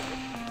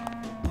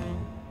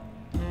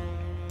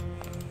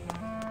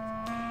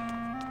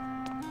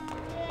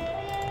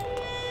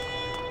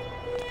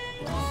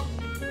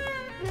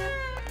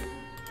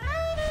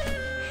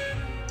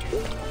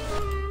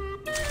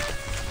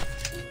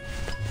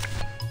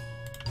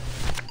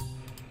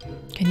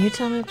 Can you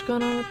tell me what's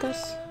going on with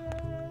this?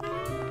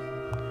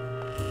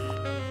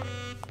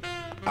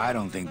 I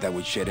don't think that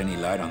would shed any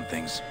light on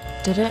things.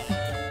 Did it?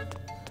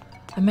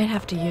 I might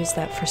have to use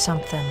that for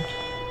something.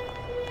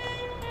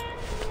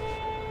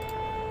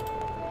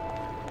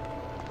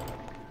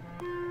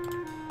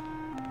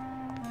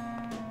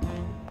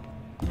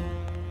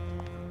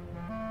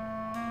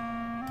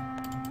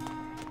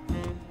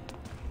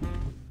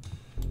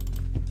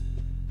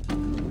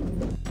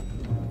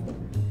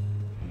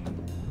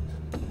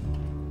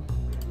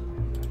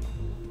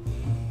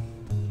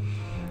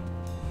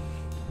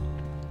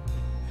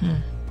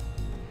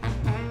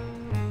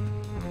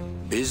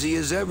 Busy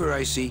as ever,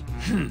 I see.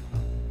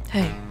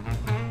 Hey.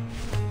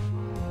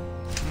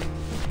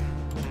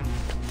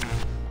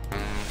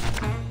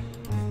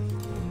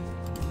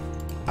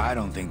 I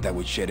don't think that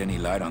would shed any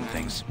light on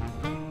things.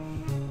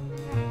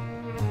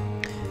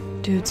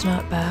 Dude's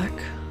not back.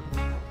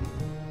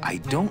 I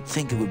don't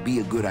think it would be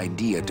a good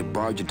idea to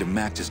barge into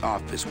Max's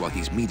office while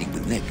he's meeting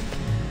with Nick.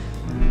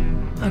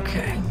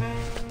 Okay.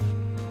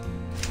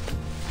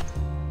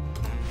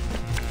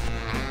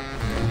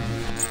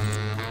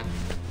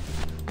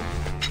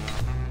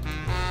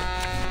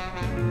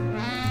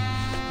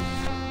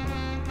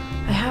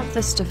 I have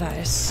this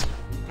device.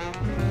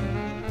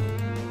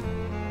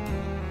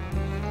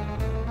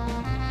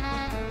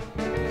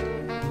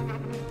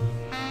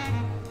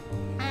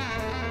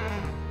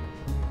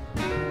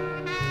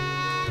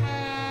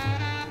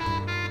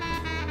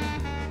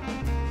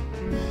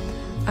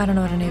 I don't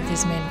know what any of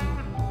these mean.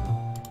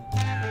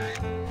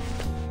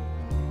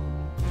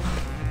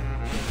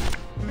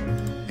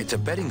 It's a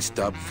betting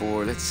stub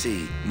for, let's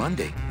see,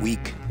 Monday.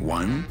 Week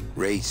 1,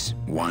 race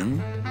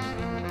 1.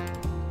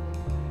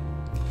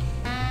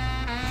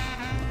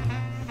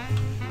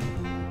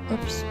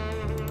 Whoops.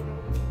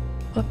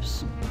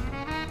 Whoops.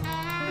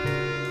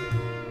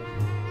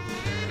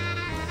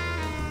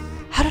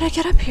 How did I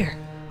get up here?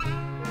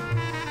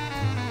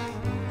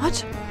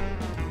 What?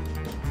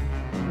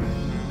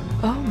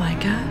 Oh my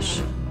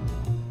gosh.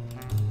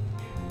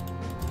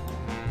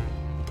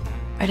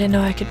 I didn't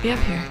know I could be up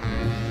here.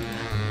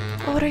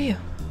 Oh, what are you?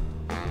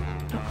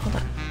 No, hold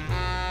on.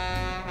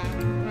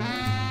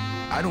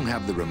 I don't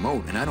have the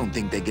remote, and I don't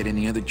think they get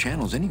any other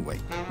channels anyway.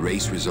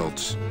 Race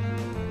results.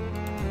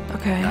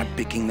 Okay. Not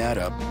picking that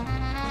up.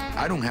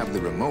 I don't have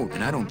the remote,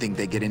 and I don't think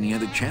they get any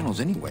other channels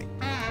anyway.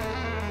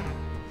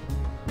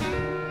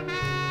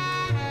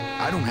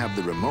 I don't have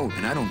the remote,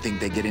 and I don't think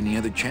they get any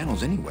other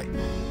channels anyway.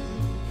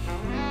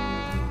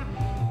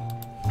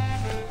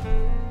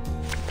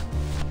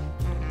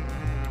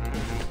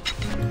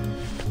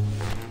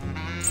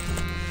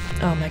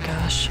 Oh my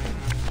gosh.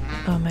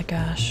 Oh my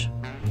gosh.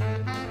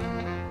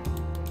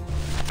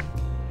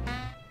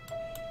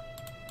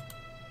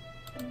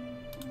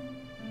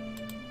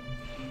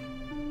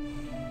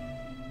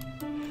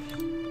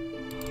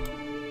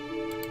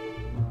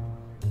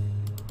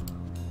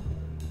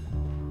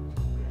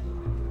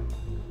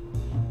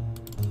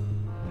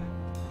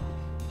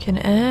 Can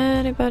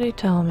anybody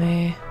tell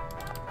me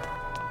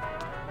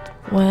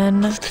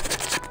when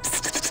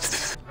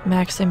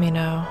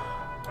Maximino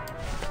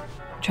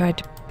tried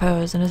to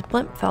propose and his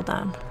blimp fell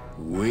down?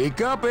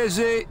 Wake up,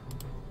 Izzy!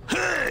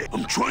 Hey,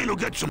 I'm trying to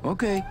get some...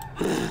 Okay.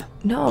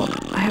 No,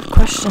 I have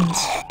questions.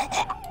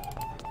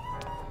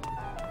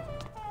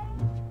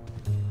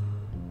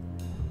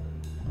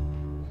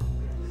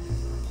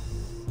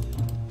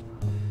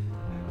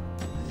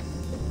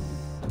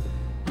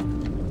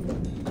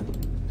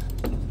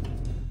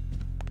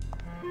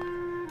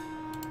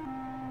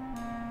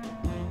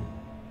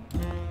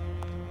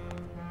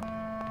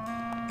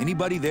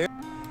 Anybody there?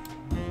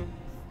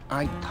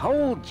 I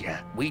told you,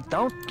 we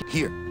don't...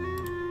 Here.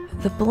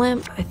 The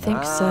blimp, I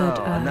think, said,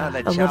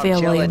 another Olivia,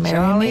 will you marry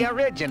Charlie me?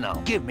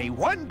 original. Give me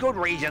one good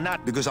reason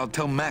not... Because I'll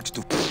tell Max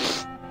to...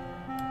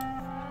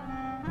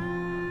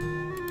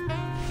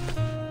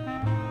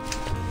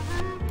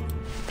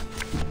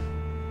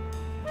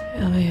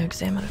 Let me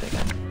examine it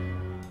again.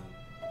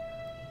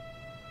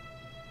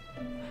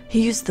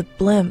 He used the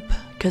blimp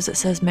because it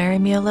says marry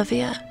me,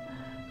 Olivia?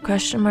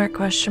 Question mark,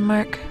 question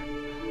mark.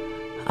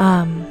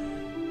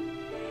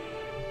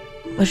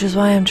 Which is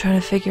why I'm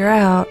trying to figure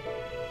out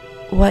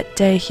what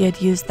day he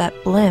had used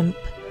that blimp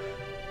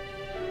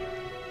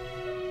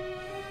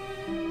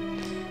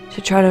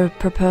to try to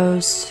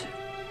propose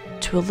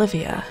to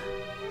Olivia.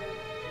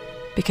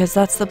 Because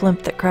that's the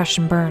blimp that crashed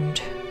and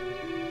burned.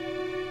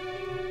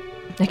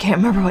 I can't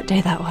remember what day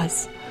that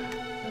was.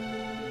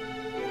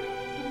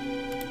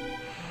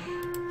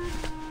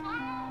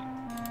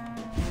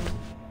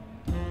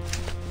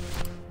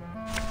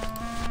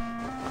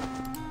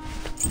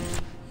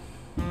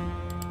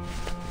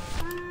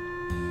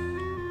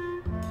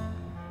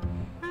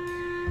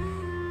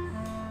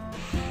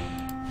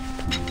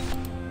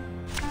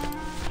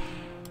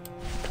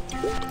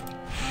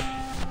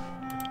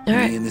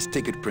 Me and this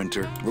ticket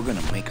printer, we're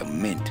gonna make a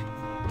mint.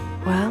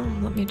 Well,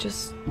 let me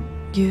just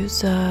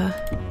use,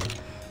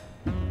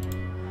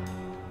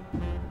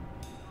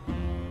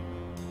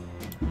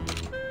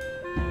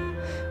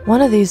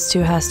 one of these two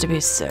has to be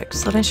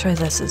 6. Let me try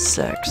this as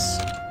 6.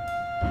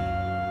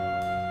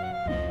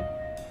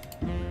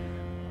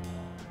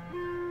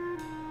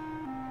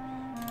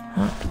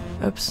 Huh.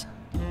 Oops.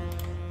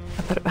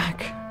 I put it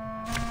back.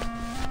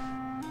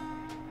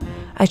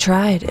 I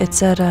tried. It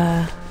said,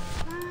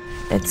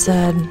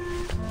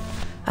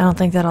 I don't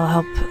think that'll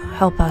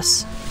help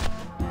us.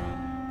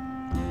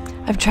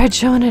 I've tried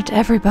showing it to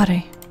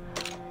everybody.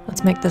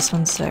 Let's make this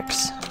one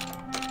 6.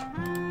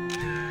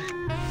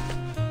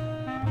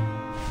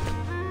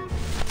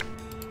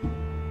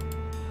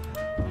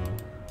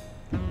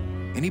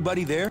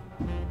 Anybody there?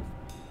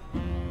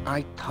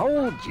 I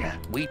told you,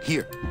 we...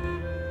 Here.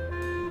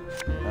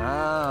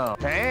 Oh,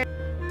 thank...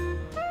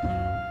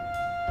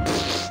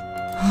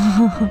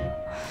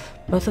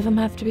 Both of them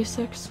have to be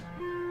 6?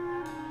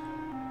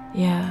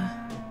 Yeah.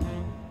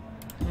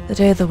 The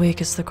day of the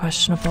week is the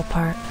questionable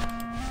part.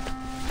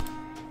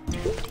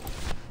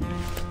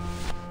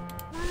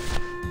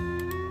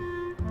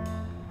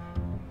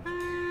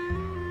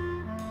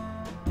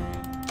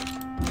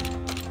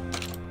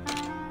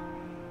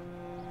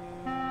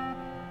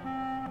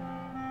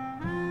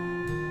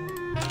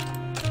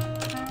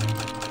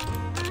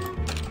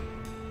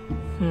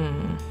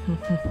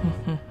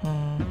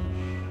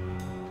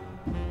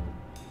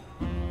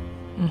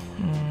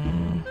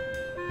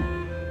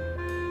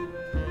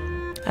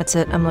 That's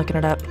it, I'm looking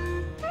it up.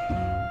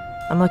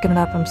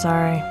 I'm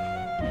sorry.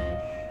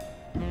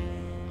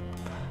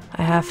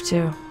 I have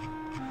to.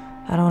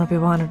 I don't want to be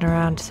wandering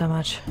around so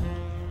much.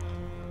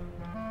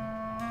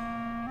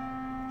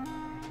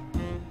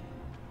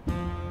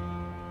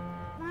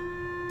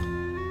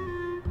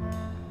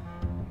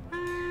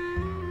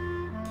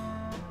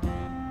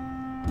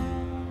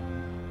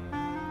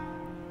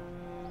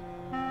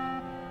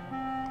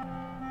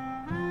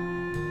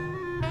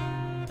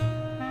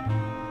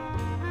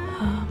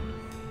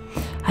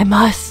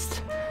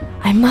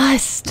 I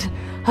must!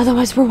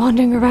 Otherwise we're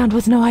wandering around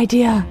with no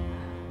idea.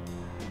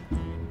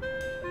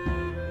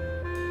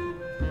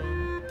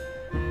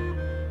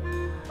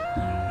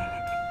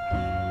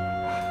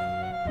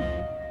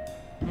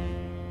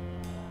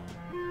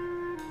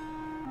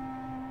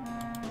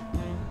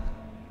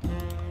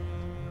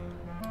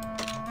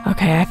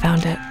 Okay, I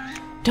found it.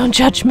 Don't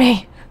judge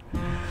me.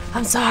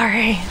 I'm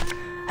sorry.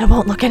 I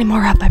won't look any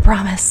more up, I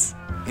promise.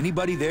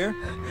 Anybody there?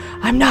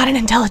 I'm not an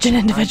intelligent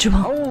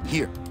individual.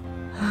 Here.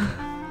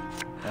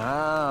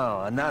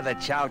 Oh, another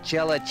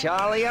Chowchilla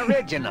Charlie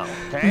original.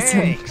 Thanks.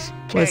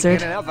 Can't Wizard.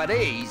 get enough of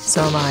these.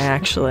 So am I,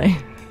 actually.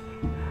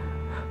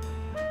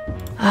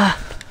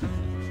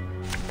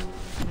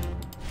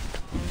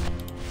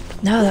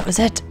 No, that was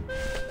it.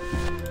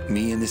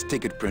 Me and this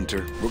ticket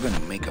printer, we're gonna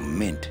make a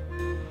mint.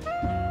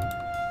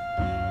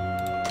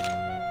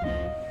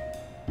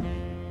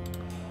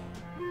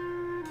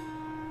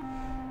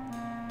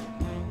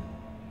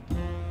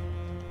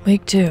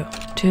 Week 2,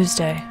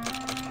 Tuesday.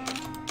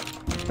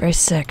 Race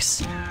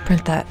 6.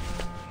 Print that.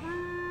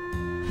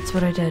 That's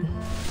what I did.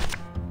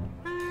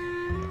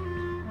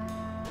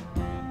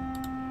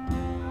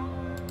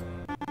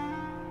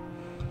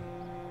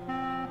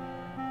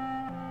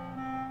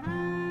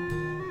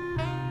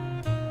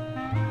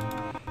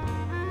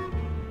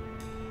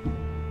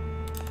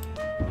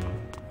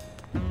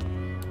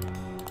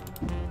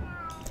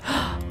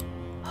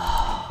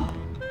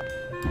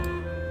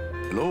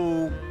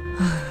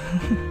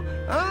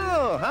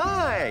 Oh,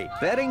 hi.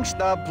 Betting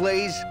stub,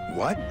 please.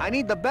 What? I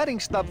need the betting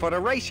stub for the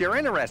race you're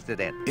interested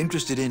in.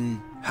 Interested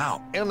in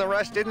how?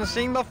 Interested in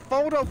seeing the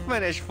photo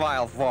finish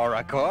file for,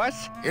 of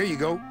course. Here you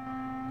go.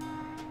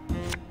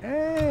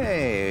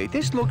 Hey,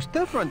 this looks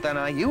different than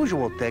our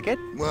usual ticket.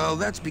 Well,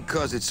 that's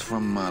because it's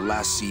from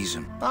last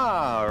season.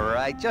 All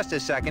right, just a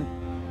second.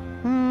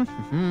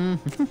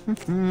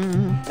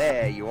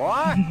 There you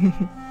are.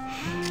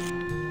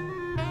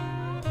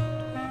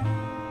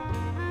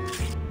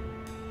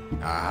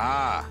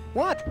 Aha!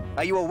 What?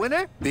 Are you a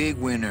winner? Big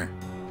winner.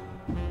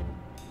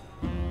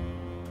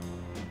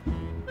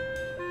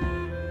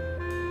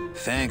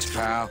 Thanks,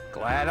 pal.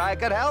 Glad I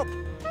could help.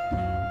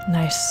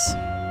 Nice.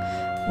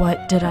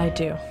 What did I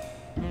do?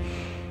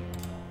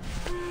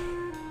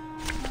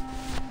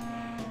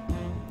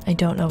 I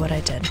don't know what I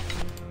did.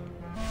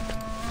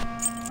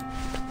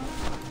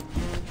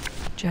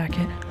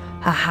 Jacket.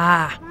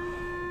 Haha.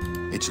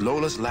 It's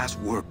Lola's last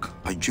work.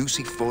 A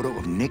juicy photo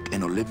of Nick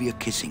and Olivia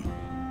kissing.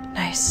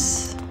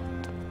 Nice.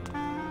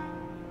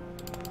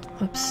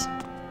 Oops.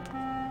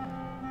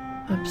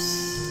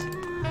 Oops.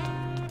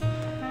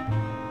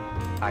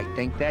 I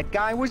think that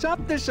guy was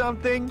up to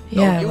something.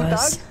 Yeah, Don't you, I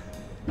was. Doug?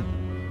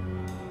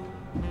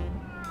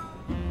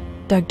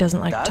 Doug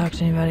doesn't like Doug? to talk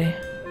to anybody.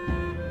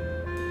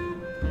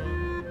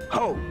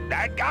 Oh,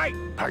 that guy?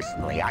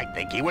 Personally, I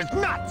think he was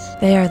nuts.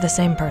 They are the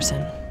same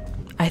person.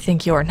 I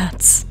think you're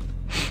nuts.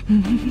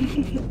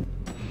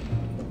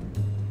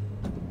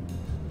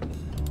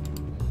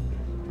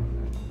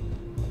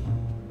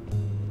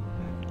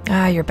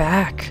 Ah, you're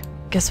back.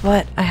 Guess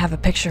what? I have a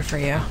picture for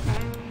you.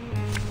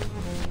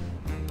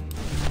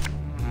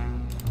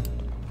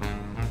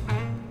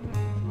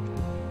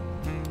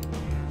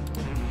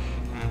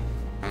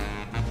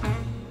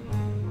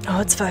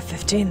 Oh, it's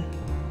 5:15.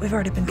 We've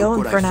already been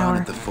going for an hour. Look what I found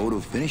at the photo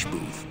finish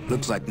booth.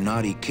 Looks like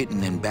Naughty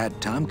Kitten and Bad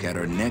Tomcat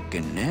are neck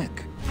and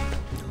neck.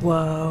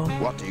 Whoa.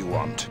 What do you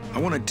want? I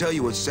want to tell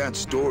you a sad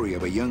story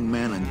of a young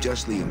man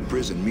unjustly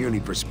imprisoned merely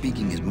for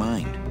speaking his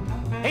mind.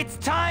 It's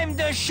time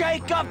to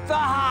shake up the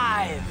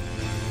hive!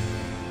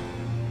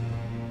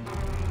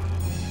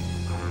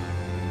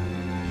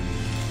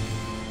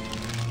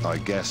 I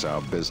guess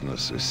our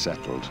business is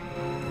settled.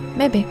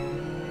 Maybe.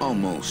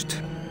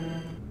 Almost.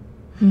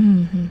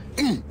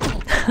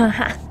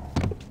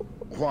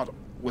 What?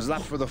 Was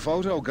that for the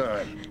photo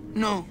girl?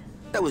 No,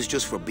 that was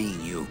just for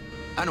being you.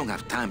 I don't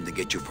have time to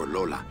get you for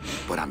Lola,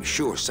 but I'm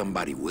sure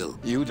somebody will.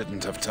 You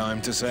didn't have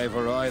time to save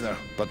her either.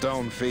 But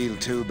don't feel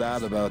too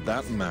bad about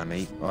that,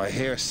 Manny. I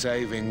hear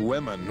saving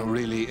women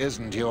really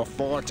isn't your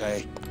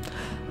forte.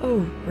 Oh,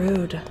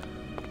 rude.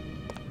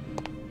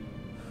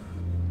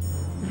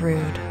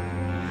 Rude.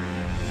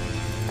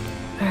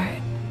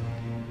 Alright.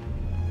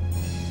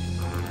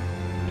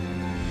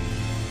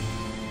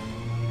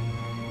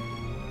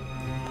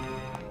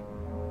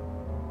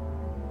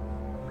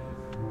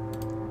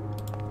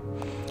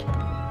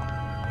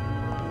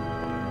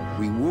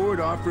 Reward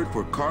offered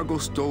for cargo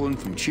stolen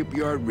from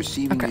shipyard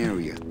receiving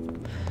area.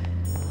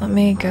 Let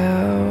me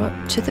go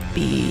to the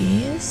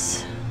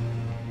bees.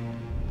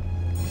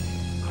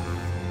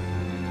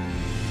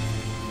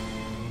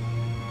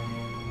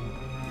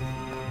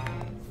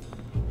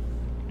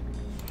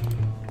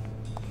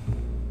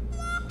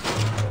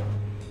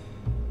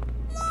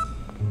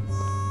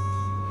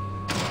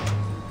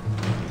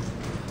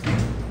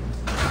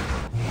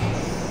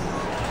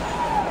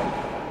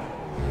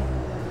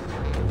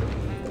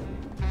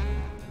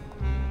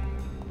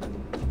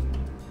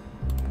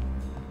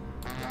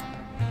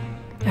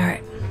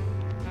 Alright.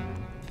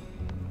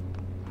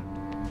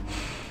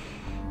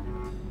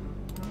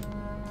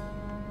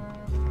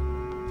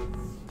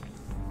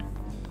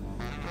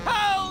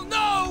 Hell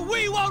no,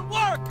 we won't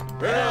work!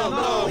 Hell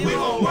no, we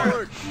won't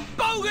work!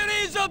 Bogan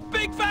is a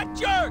big fat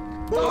jerk!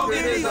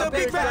 Bogan is a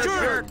big fat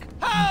jerk!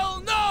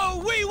 Hell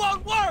no, we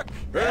won't work!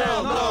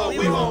 Hell no,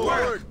 we won't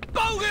work!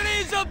 Bogan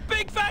is a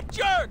big fat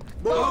jerk!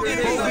 Bogan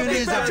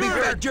is a big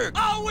fat jerk!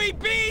 Are we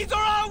bees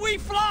or are we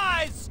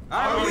flies?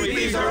 Are we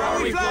bees or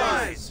are we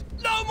flies?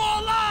 No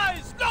more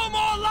lies! No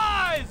more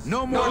lies!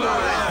 No more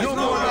lies! No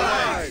more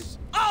lies!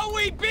 Are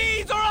we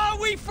bees or are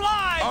we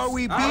flies? Are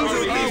we bees Are or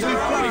we bees or are we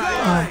are we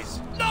flies?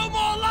 flies? No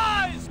more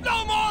lies!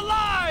 No more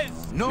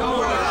lies! No No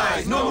more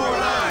lies! No more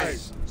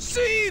lies!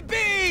 Sea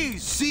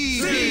bees!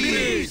 Sea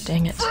bees!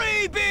 Dang it.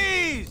 Free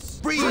bees!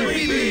 Free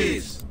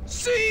bees!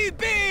 Sea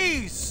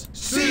bees!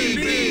 Sea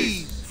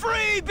bees!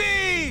 Free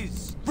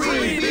bees!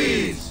 Free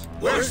bees!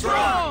 We're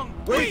strong!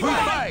 We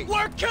fight!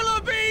 We're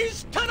killer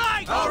bees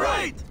tonight! All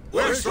right!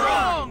 We're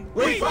strong!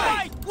 We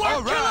fight! We're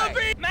All killer right!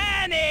 bees!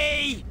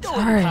 Manny!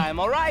 Sorry. Time,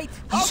 all right?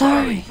 I'm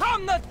sorry.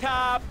 From the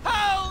top!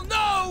 Hell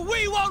no!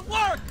 We won't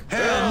work!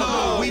 Hell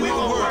no, we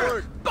won't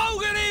work!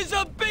 Bogan is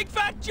a big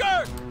fat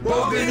jerk!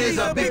 Bogan is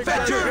a big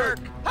fat jerk!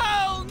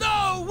 Hell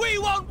no! We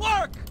won't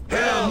work!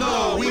 Hell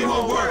no, we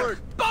won't work!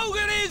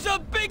 Bogan is a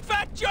big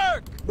fat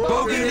jerk!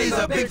 Bogan is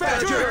a big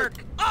fat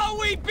jerk! Are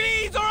we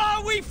bees or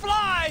are we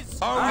flies?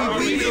 Are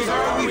we bees or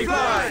are we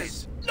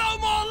flies? No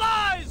more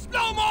lies!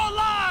 No more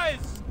lies!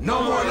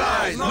 No more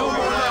lies! No more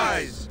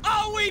lies!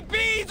 Are we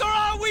bees or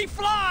are we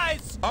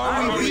flies?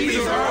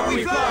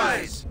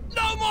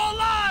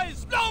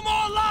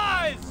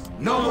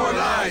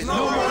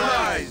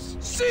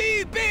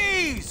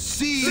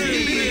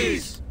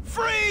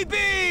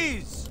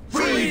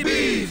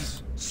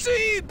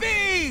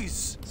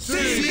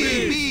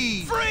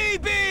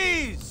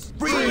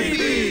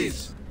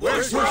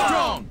 We're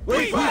strong.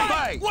 We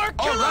fight. We're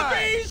killer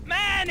bees.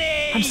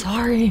 Manny! I'm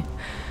sorry.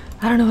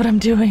 I don't know what I'm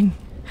doing.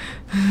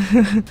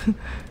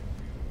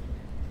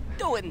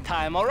 Do it in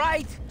time, all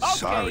right? Okay,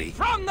 Sorry.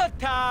 from the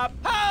top.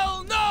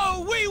 Hell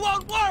no, we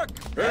won't work.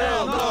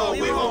 Hell no,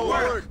 we won't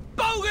work.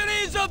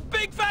 Bogan is a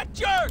big fat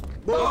jerk.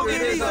 Bogan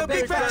is a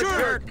big fat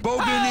jerk.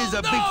 Bogan is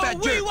a big fat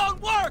We jerk.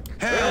 won't work.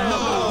 Hell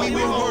no, we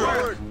won't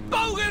work.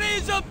 Bogan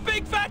is a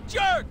big fat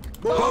jerk.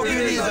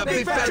 Bogan is a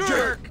big fat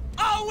jerk.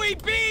 Are we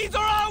bees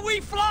or are we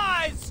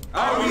flies?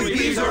 Are we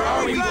bees or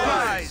are we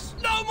flies?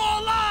 No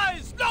more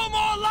lies. No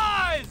more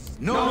lies.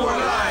 No more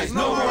lies.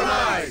 No more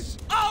lies.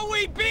 Are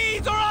we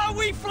bees or are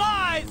we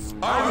flies?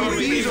 Are we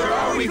bees or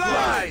are we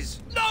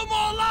flies? No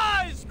more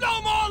lies.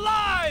 No more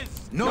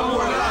lies. No more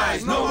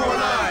lies. No more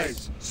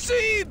lies.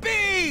 See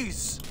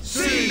bees.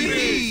 See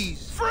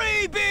bees.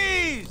 Free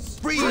bees.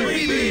 Free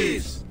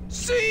bees.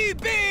 See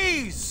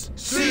bees.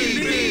 See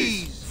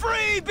bees.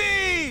 Free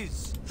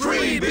bees.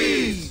 Free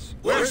bees.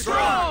 We're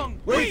strong.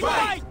 We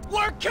fight.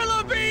 We're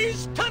killer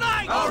bees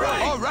tonight. All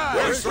right. All right.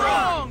 We're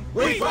strong.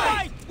 We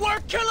fight. We're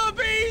killer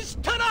bees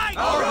tonight.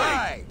 All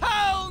right.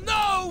 Hell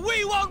no,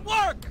 we won't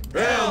work.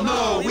 Hell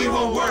no, we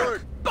won't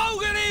work.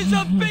 Bogan is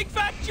a big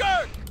fat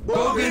jerk.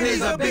 Bogan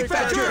is a big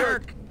fat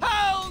jerk.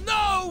 Hell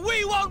no,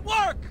 we won't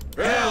work.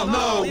 Hell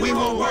no, we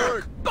won't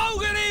work.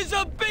 Bogan is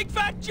a big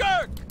fat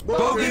jerk.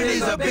 Bogan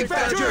is a big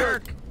fat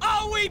jerk.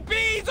 Are we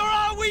bees or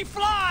are we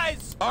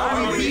flies?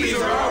 Are we bees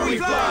or are we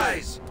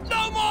flies?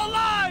 No more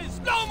lies.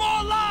 No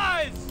more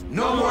lies.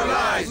 No more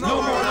lies. No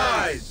more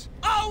lies.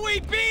 Are we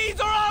bees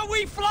or are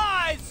we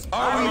flies?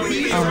 Are we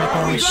bees Oh or my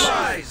are we gosh.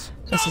 flies?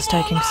 This is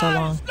taking so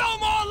long. No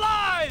more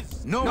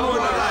lies. No more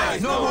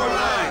lies. No more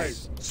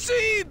lies.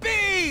 See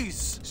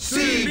bees.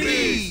 See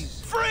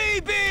bees. Free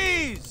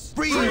bees.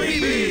 Free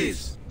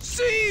bees.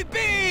 See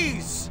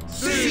bees.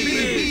 See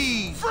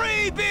bees.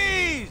 Free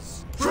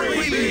bees.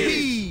 Free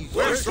bees.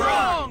 We're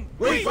strong.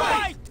 We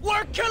fight.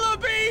 We're killer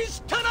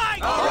bees tonight.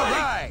 All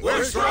right.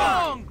 We're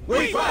strong.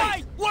 We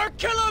fight. We're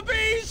killer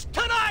bees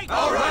tonight.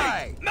 All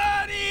right.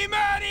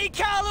 Manny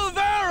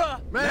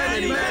Calavera.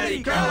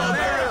 Manny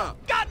Calavera.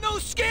 Got no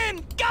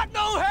skin. Got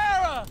no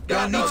hair.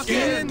 Got no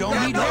skin. Don't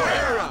need no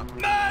hair.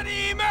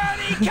 Manny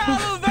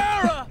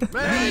Calavera.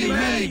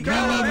 Manny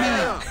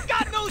Calavera.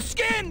 Got no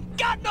skin.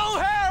 Got no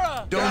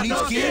hair. Don't need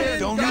skin.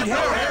 Don't need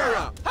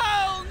hair.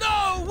 Hell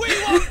no, we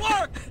won't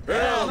work.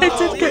 I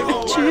did get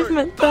an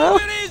achievement though.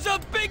 Bogan is a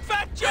big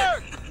fat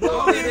jerk.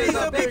 Bogan is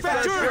a big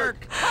fat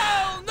jerk.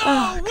 Hell no,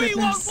 Oh, we won't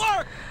goodness.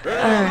 work.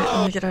 Alright,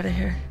 let me get out of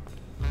here.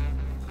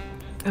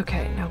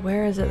 Okay, now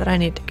where is it that I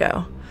need to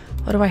go?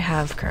 What do I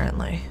have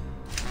currently?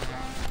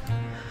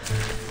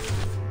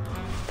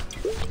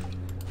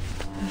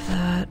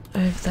 I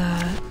have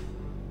that.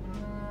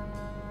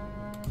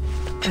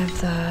 I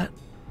have that.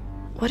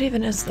 What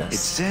even is It this?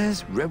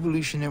 says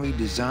revolutionary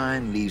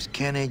design leaves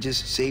carnages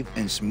safe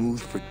and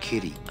smooth for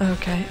Kitty.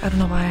 Okay, I don't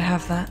know why I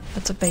have that.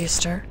 That's a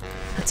baster.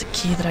 That's a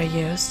key that I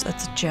used.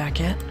 That's a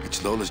jacket.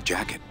 It's Lola's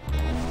jacket.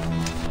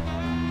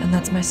 And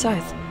that's my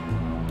scythe.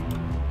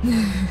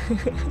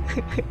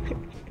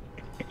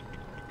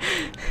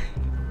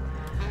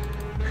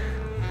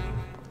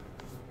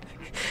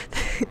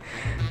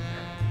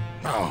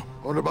 Now,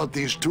 what about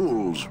these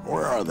tools?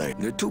 Where are they?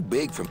 They're too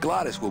big for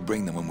Gladys. We'll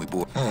bring them when we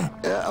board.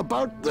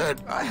 About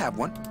that, I have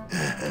one.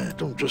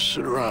 don't just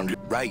sit around.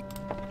 Right.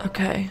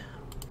 Okay.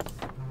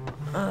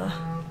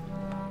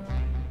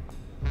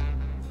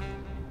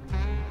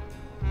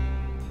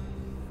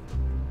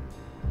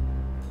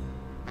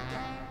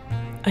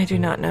 I do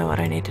not know what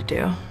I need to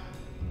do.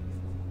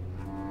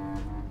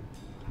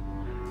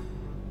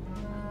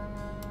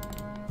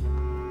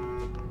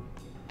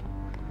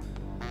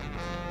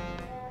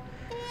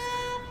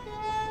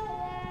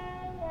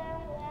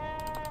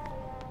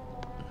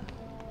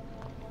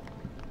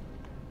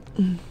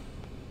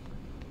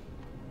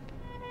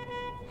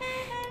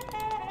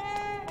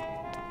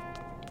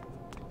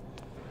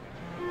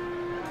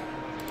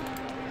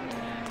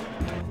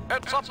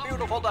 It's a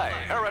beautiful day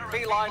here at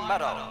Feline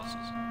Meadows.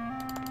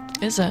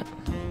 Is it?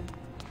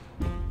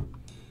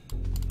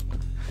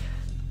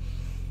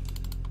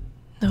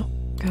 No,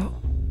 go.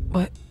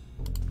 What?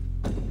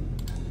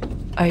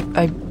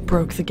 I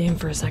broke the game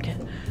for a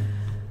second.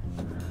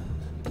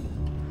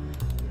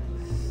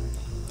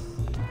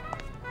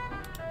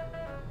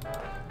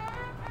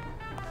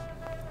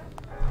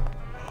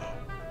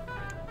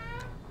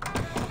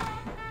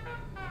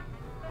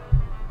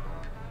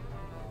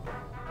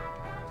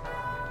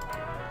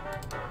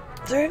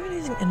 Is there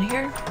anything in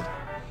here?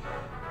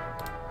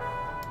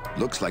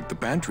 Looks like the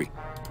pantry.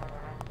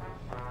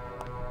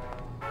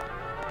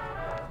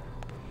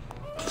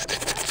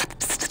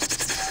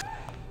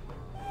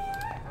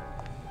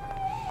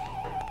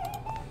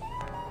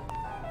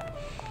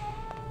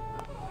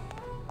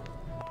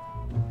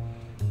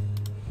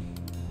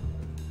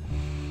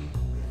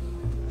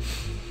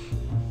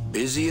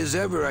 Busy as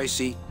ever, I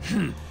see.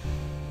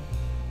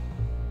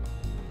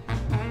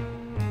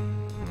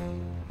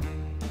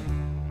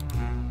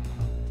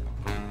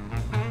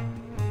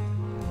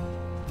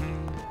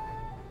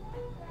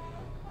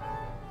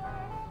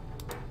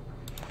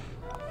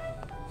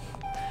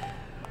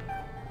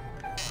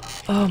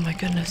 Oh my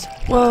goodness.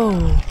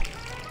 Whoa.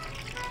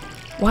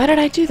 Why did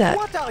I do that?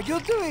 What are you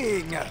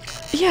doing?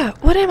 Yeah,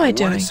 what am I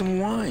doing? Some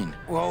wine.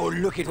 Oh,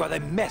 look at what a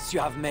mess you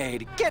have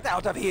made. Get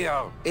out of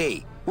here.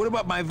 Hey, what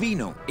about my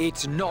vino?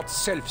 It's not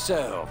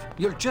self-serve.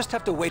 You'll just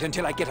have to wait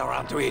until I get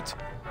around to it.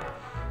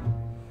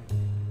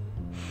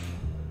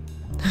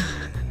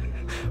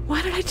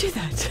 Why did I do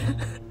that?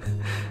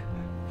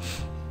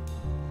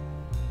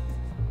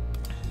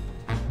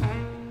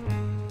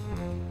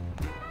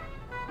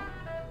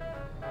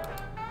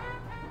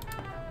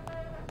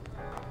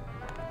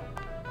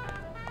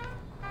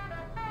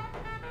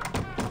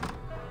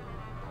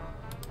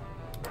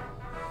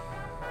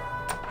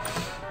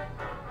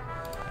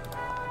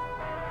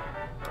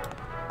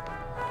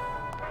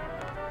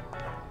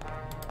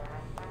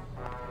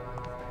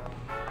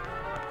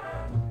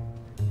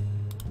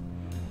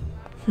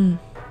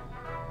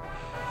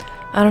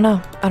 I don't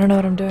know. I don't know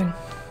what I'm doing.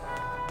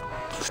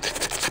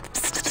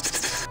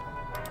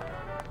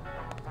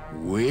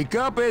 Wake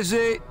up, is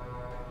it?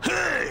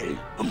 Hey,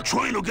 I'm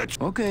trying to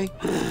get... Okay.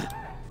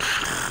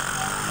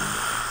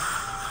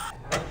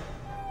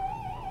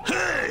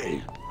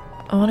 Hey!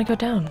 I want to go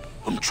down.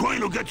 I'm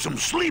trying to get some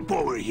sleep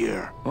over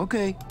here.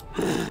 Okay.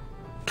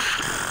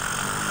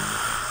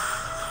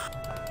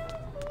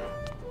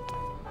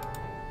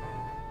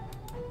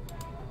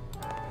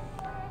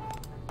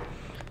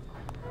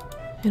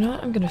 You know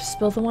what? I'm gonna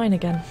spill the wine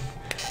again.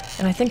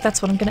 And I think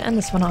that's what I'm gonna end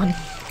this one on.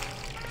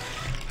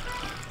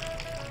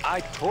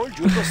 I told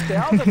you to stay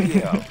out of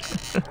here.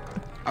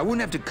 I wouldn't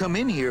have to come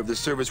in here if the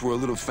service were a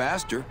little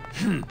faster.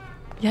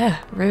 Yeah,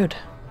 rude.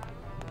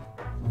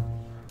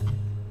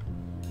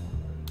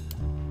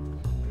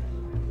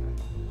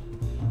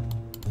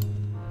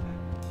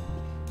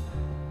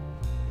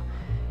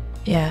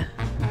 Yeah.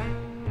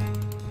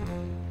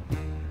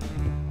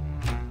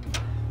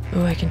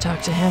 Ooh, I can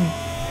talk to him.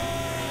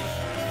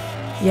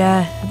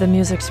 Yeah, the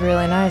music's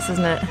really nice,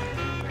 isn't it?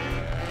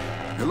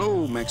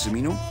 Hello,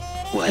 Maximino.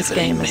 This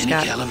game has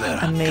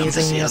got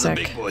amazing music.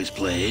 Big boys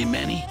play, eh,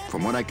 Manny?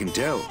 From what I can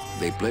tell,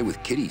 they play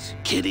with kiddies.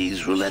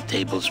 Kiddies, roulette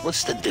tables,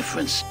 what's the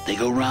difference? They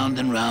go round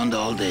and round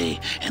all day,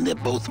 and they're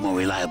both more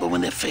reliable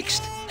when they're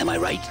fixed. Am I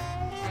right?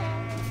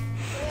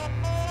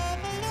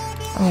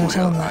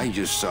 Well, I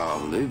just saw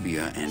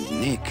Olivia and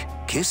Nick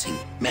kissing.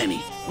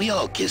 Manny, we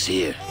all kiss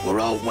here. We're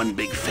all one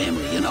big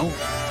family, you know?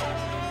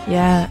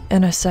 Yeah,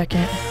 in a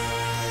second.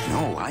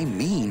 No, I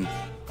mean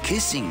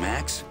kissing,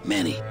 Max.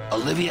 Manny,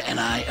 Olivia and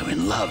I are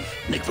in love.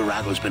 Nick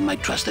Virago's been my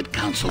trusted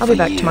counsel I'll for be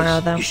back years.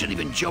 tomorrow, though. You shouldn't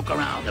even joke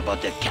around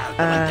about their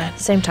character like that.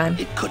 Same time.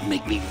 It could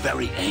make me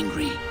very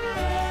angry.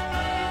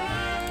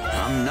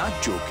 I'm not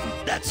joking.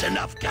 That's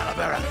enough,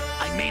 Calavera.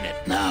 I mean it.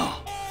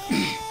 Now,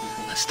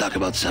 let's talk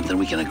about something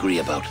we can agree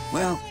about.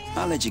 Well,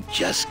 I'll let you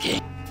just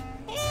can't.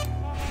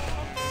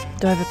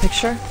 Do I have a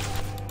picture?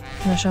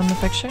 Can I show him the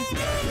picture?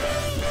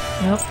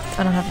 Nope,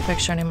 I don't have a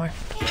picture anymore.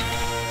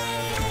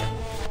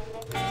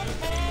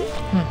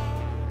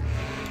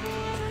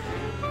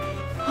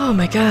 Oh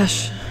my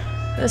gosh,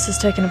 this has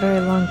taken a very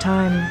long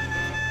time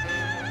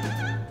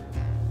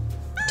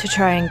to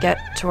try and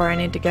get to where I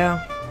need to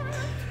go.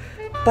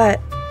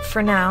 But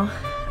for now,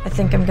 I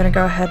think I'm gonna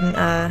go ahead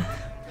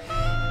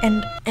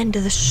and end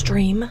the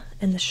stream.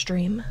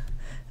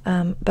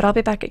 But I'll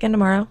be back again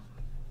tomorrow,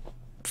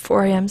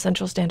 4 a.m.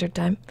 Central Standard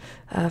Time,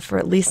 for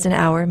at least an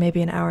hour,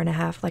 maybe an hour and a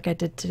half, like I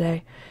did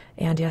today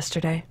and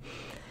yesterday.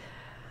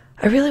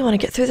 I really want to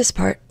get through this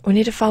part. We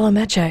need to follow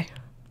Meche.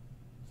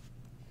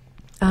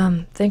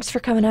 Thanks for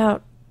coming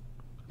out,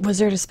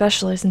 Wizard,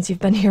 especially since you've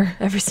been here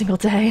every single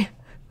day.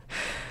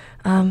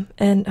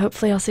 And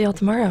hopefully I'll see y'all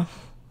tomorrow.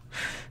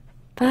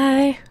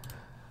 Bye.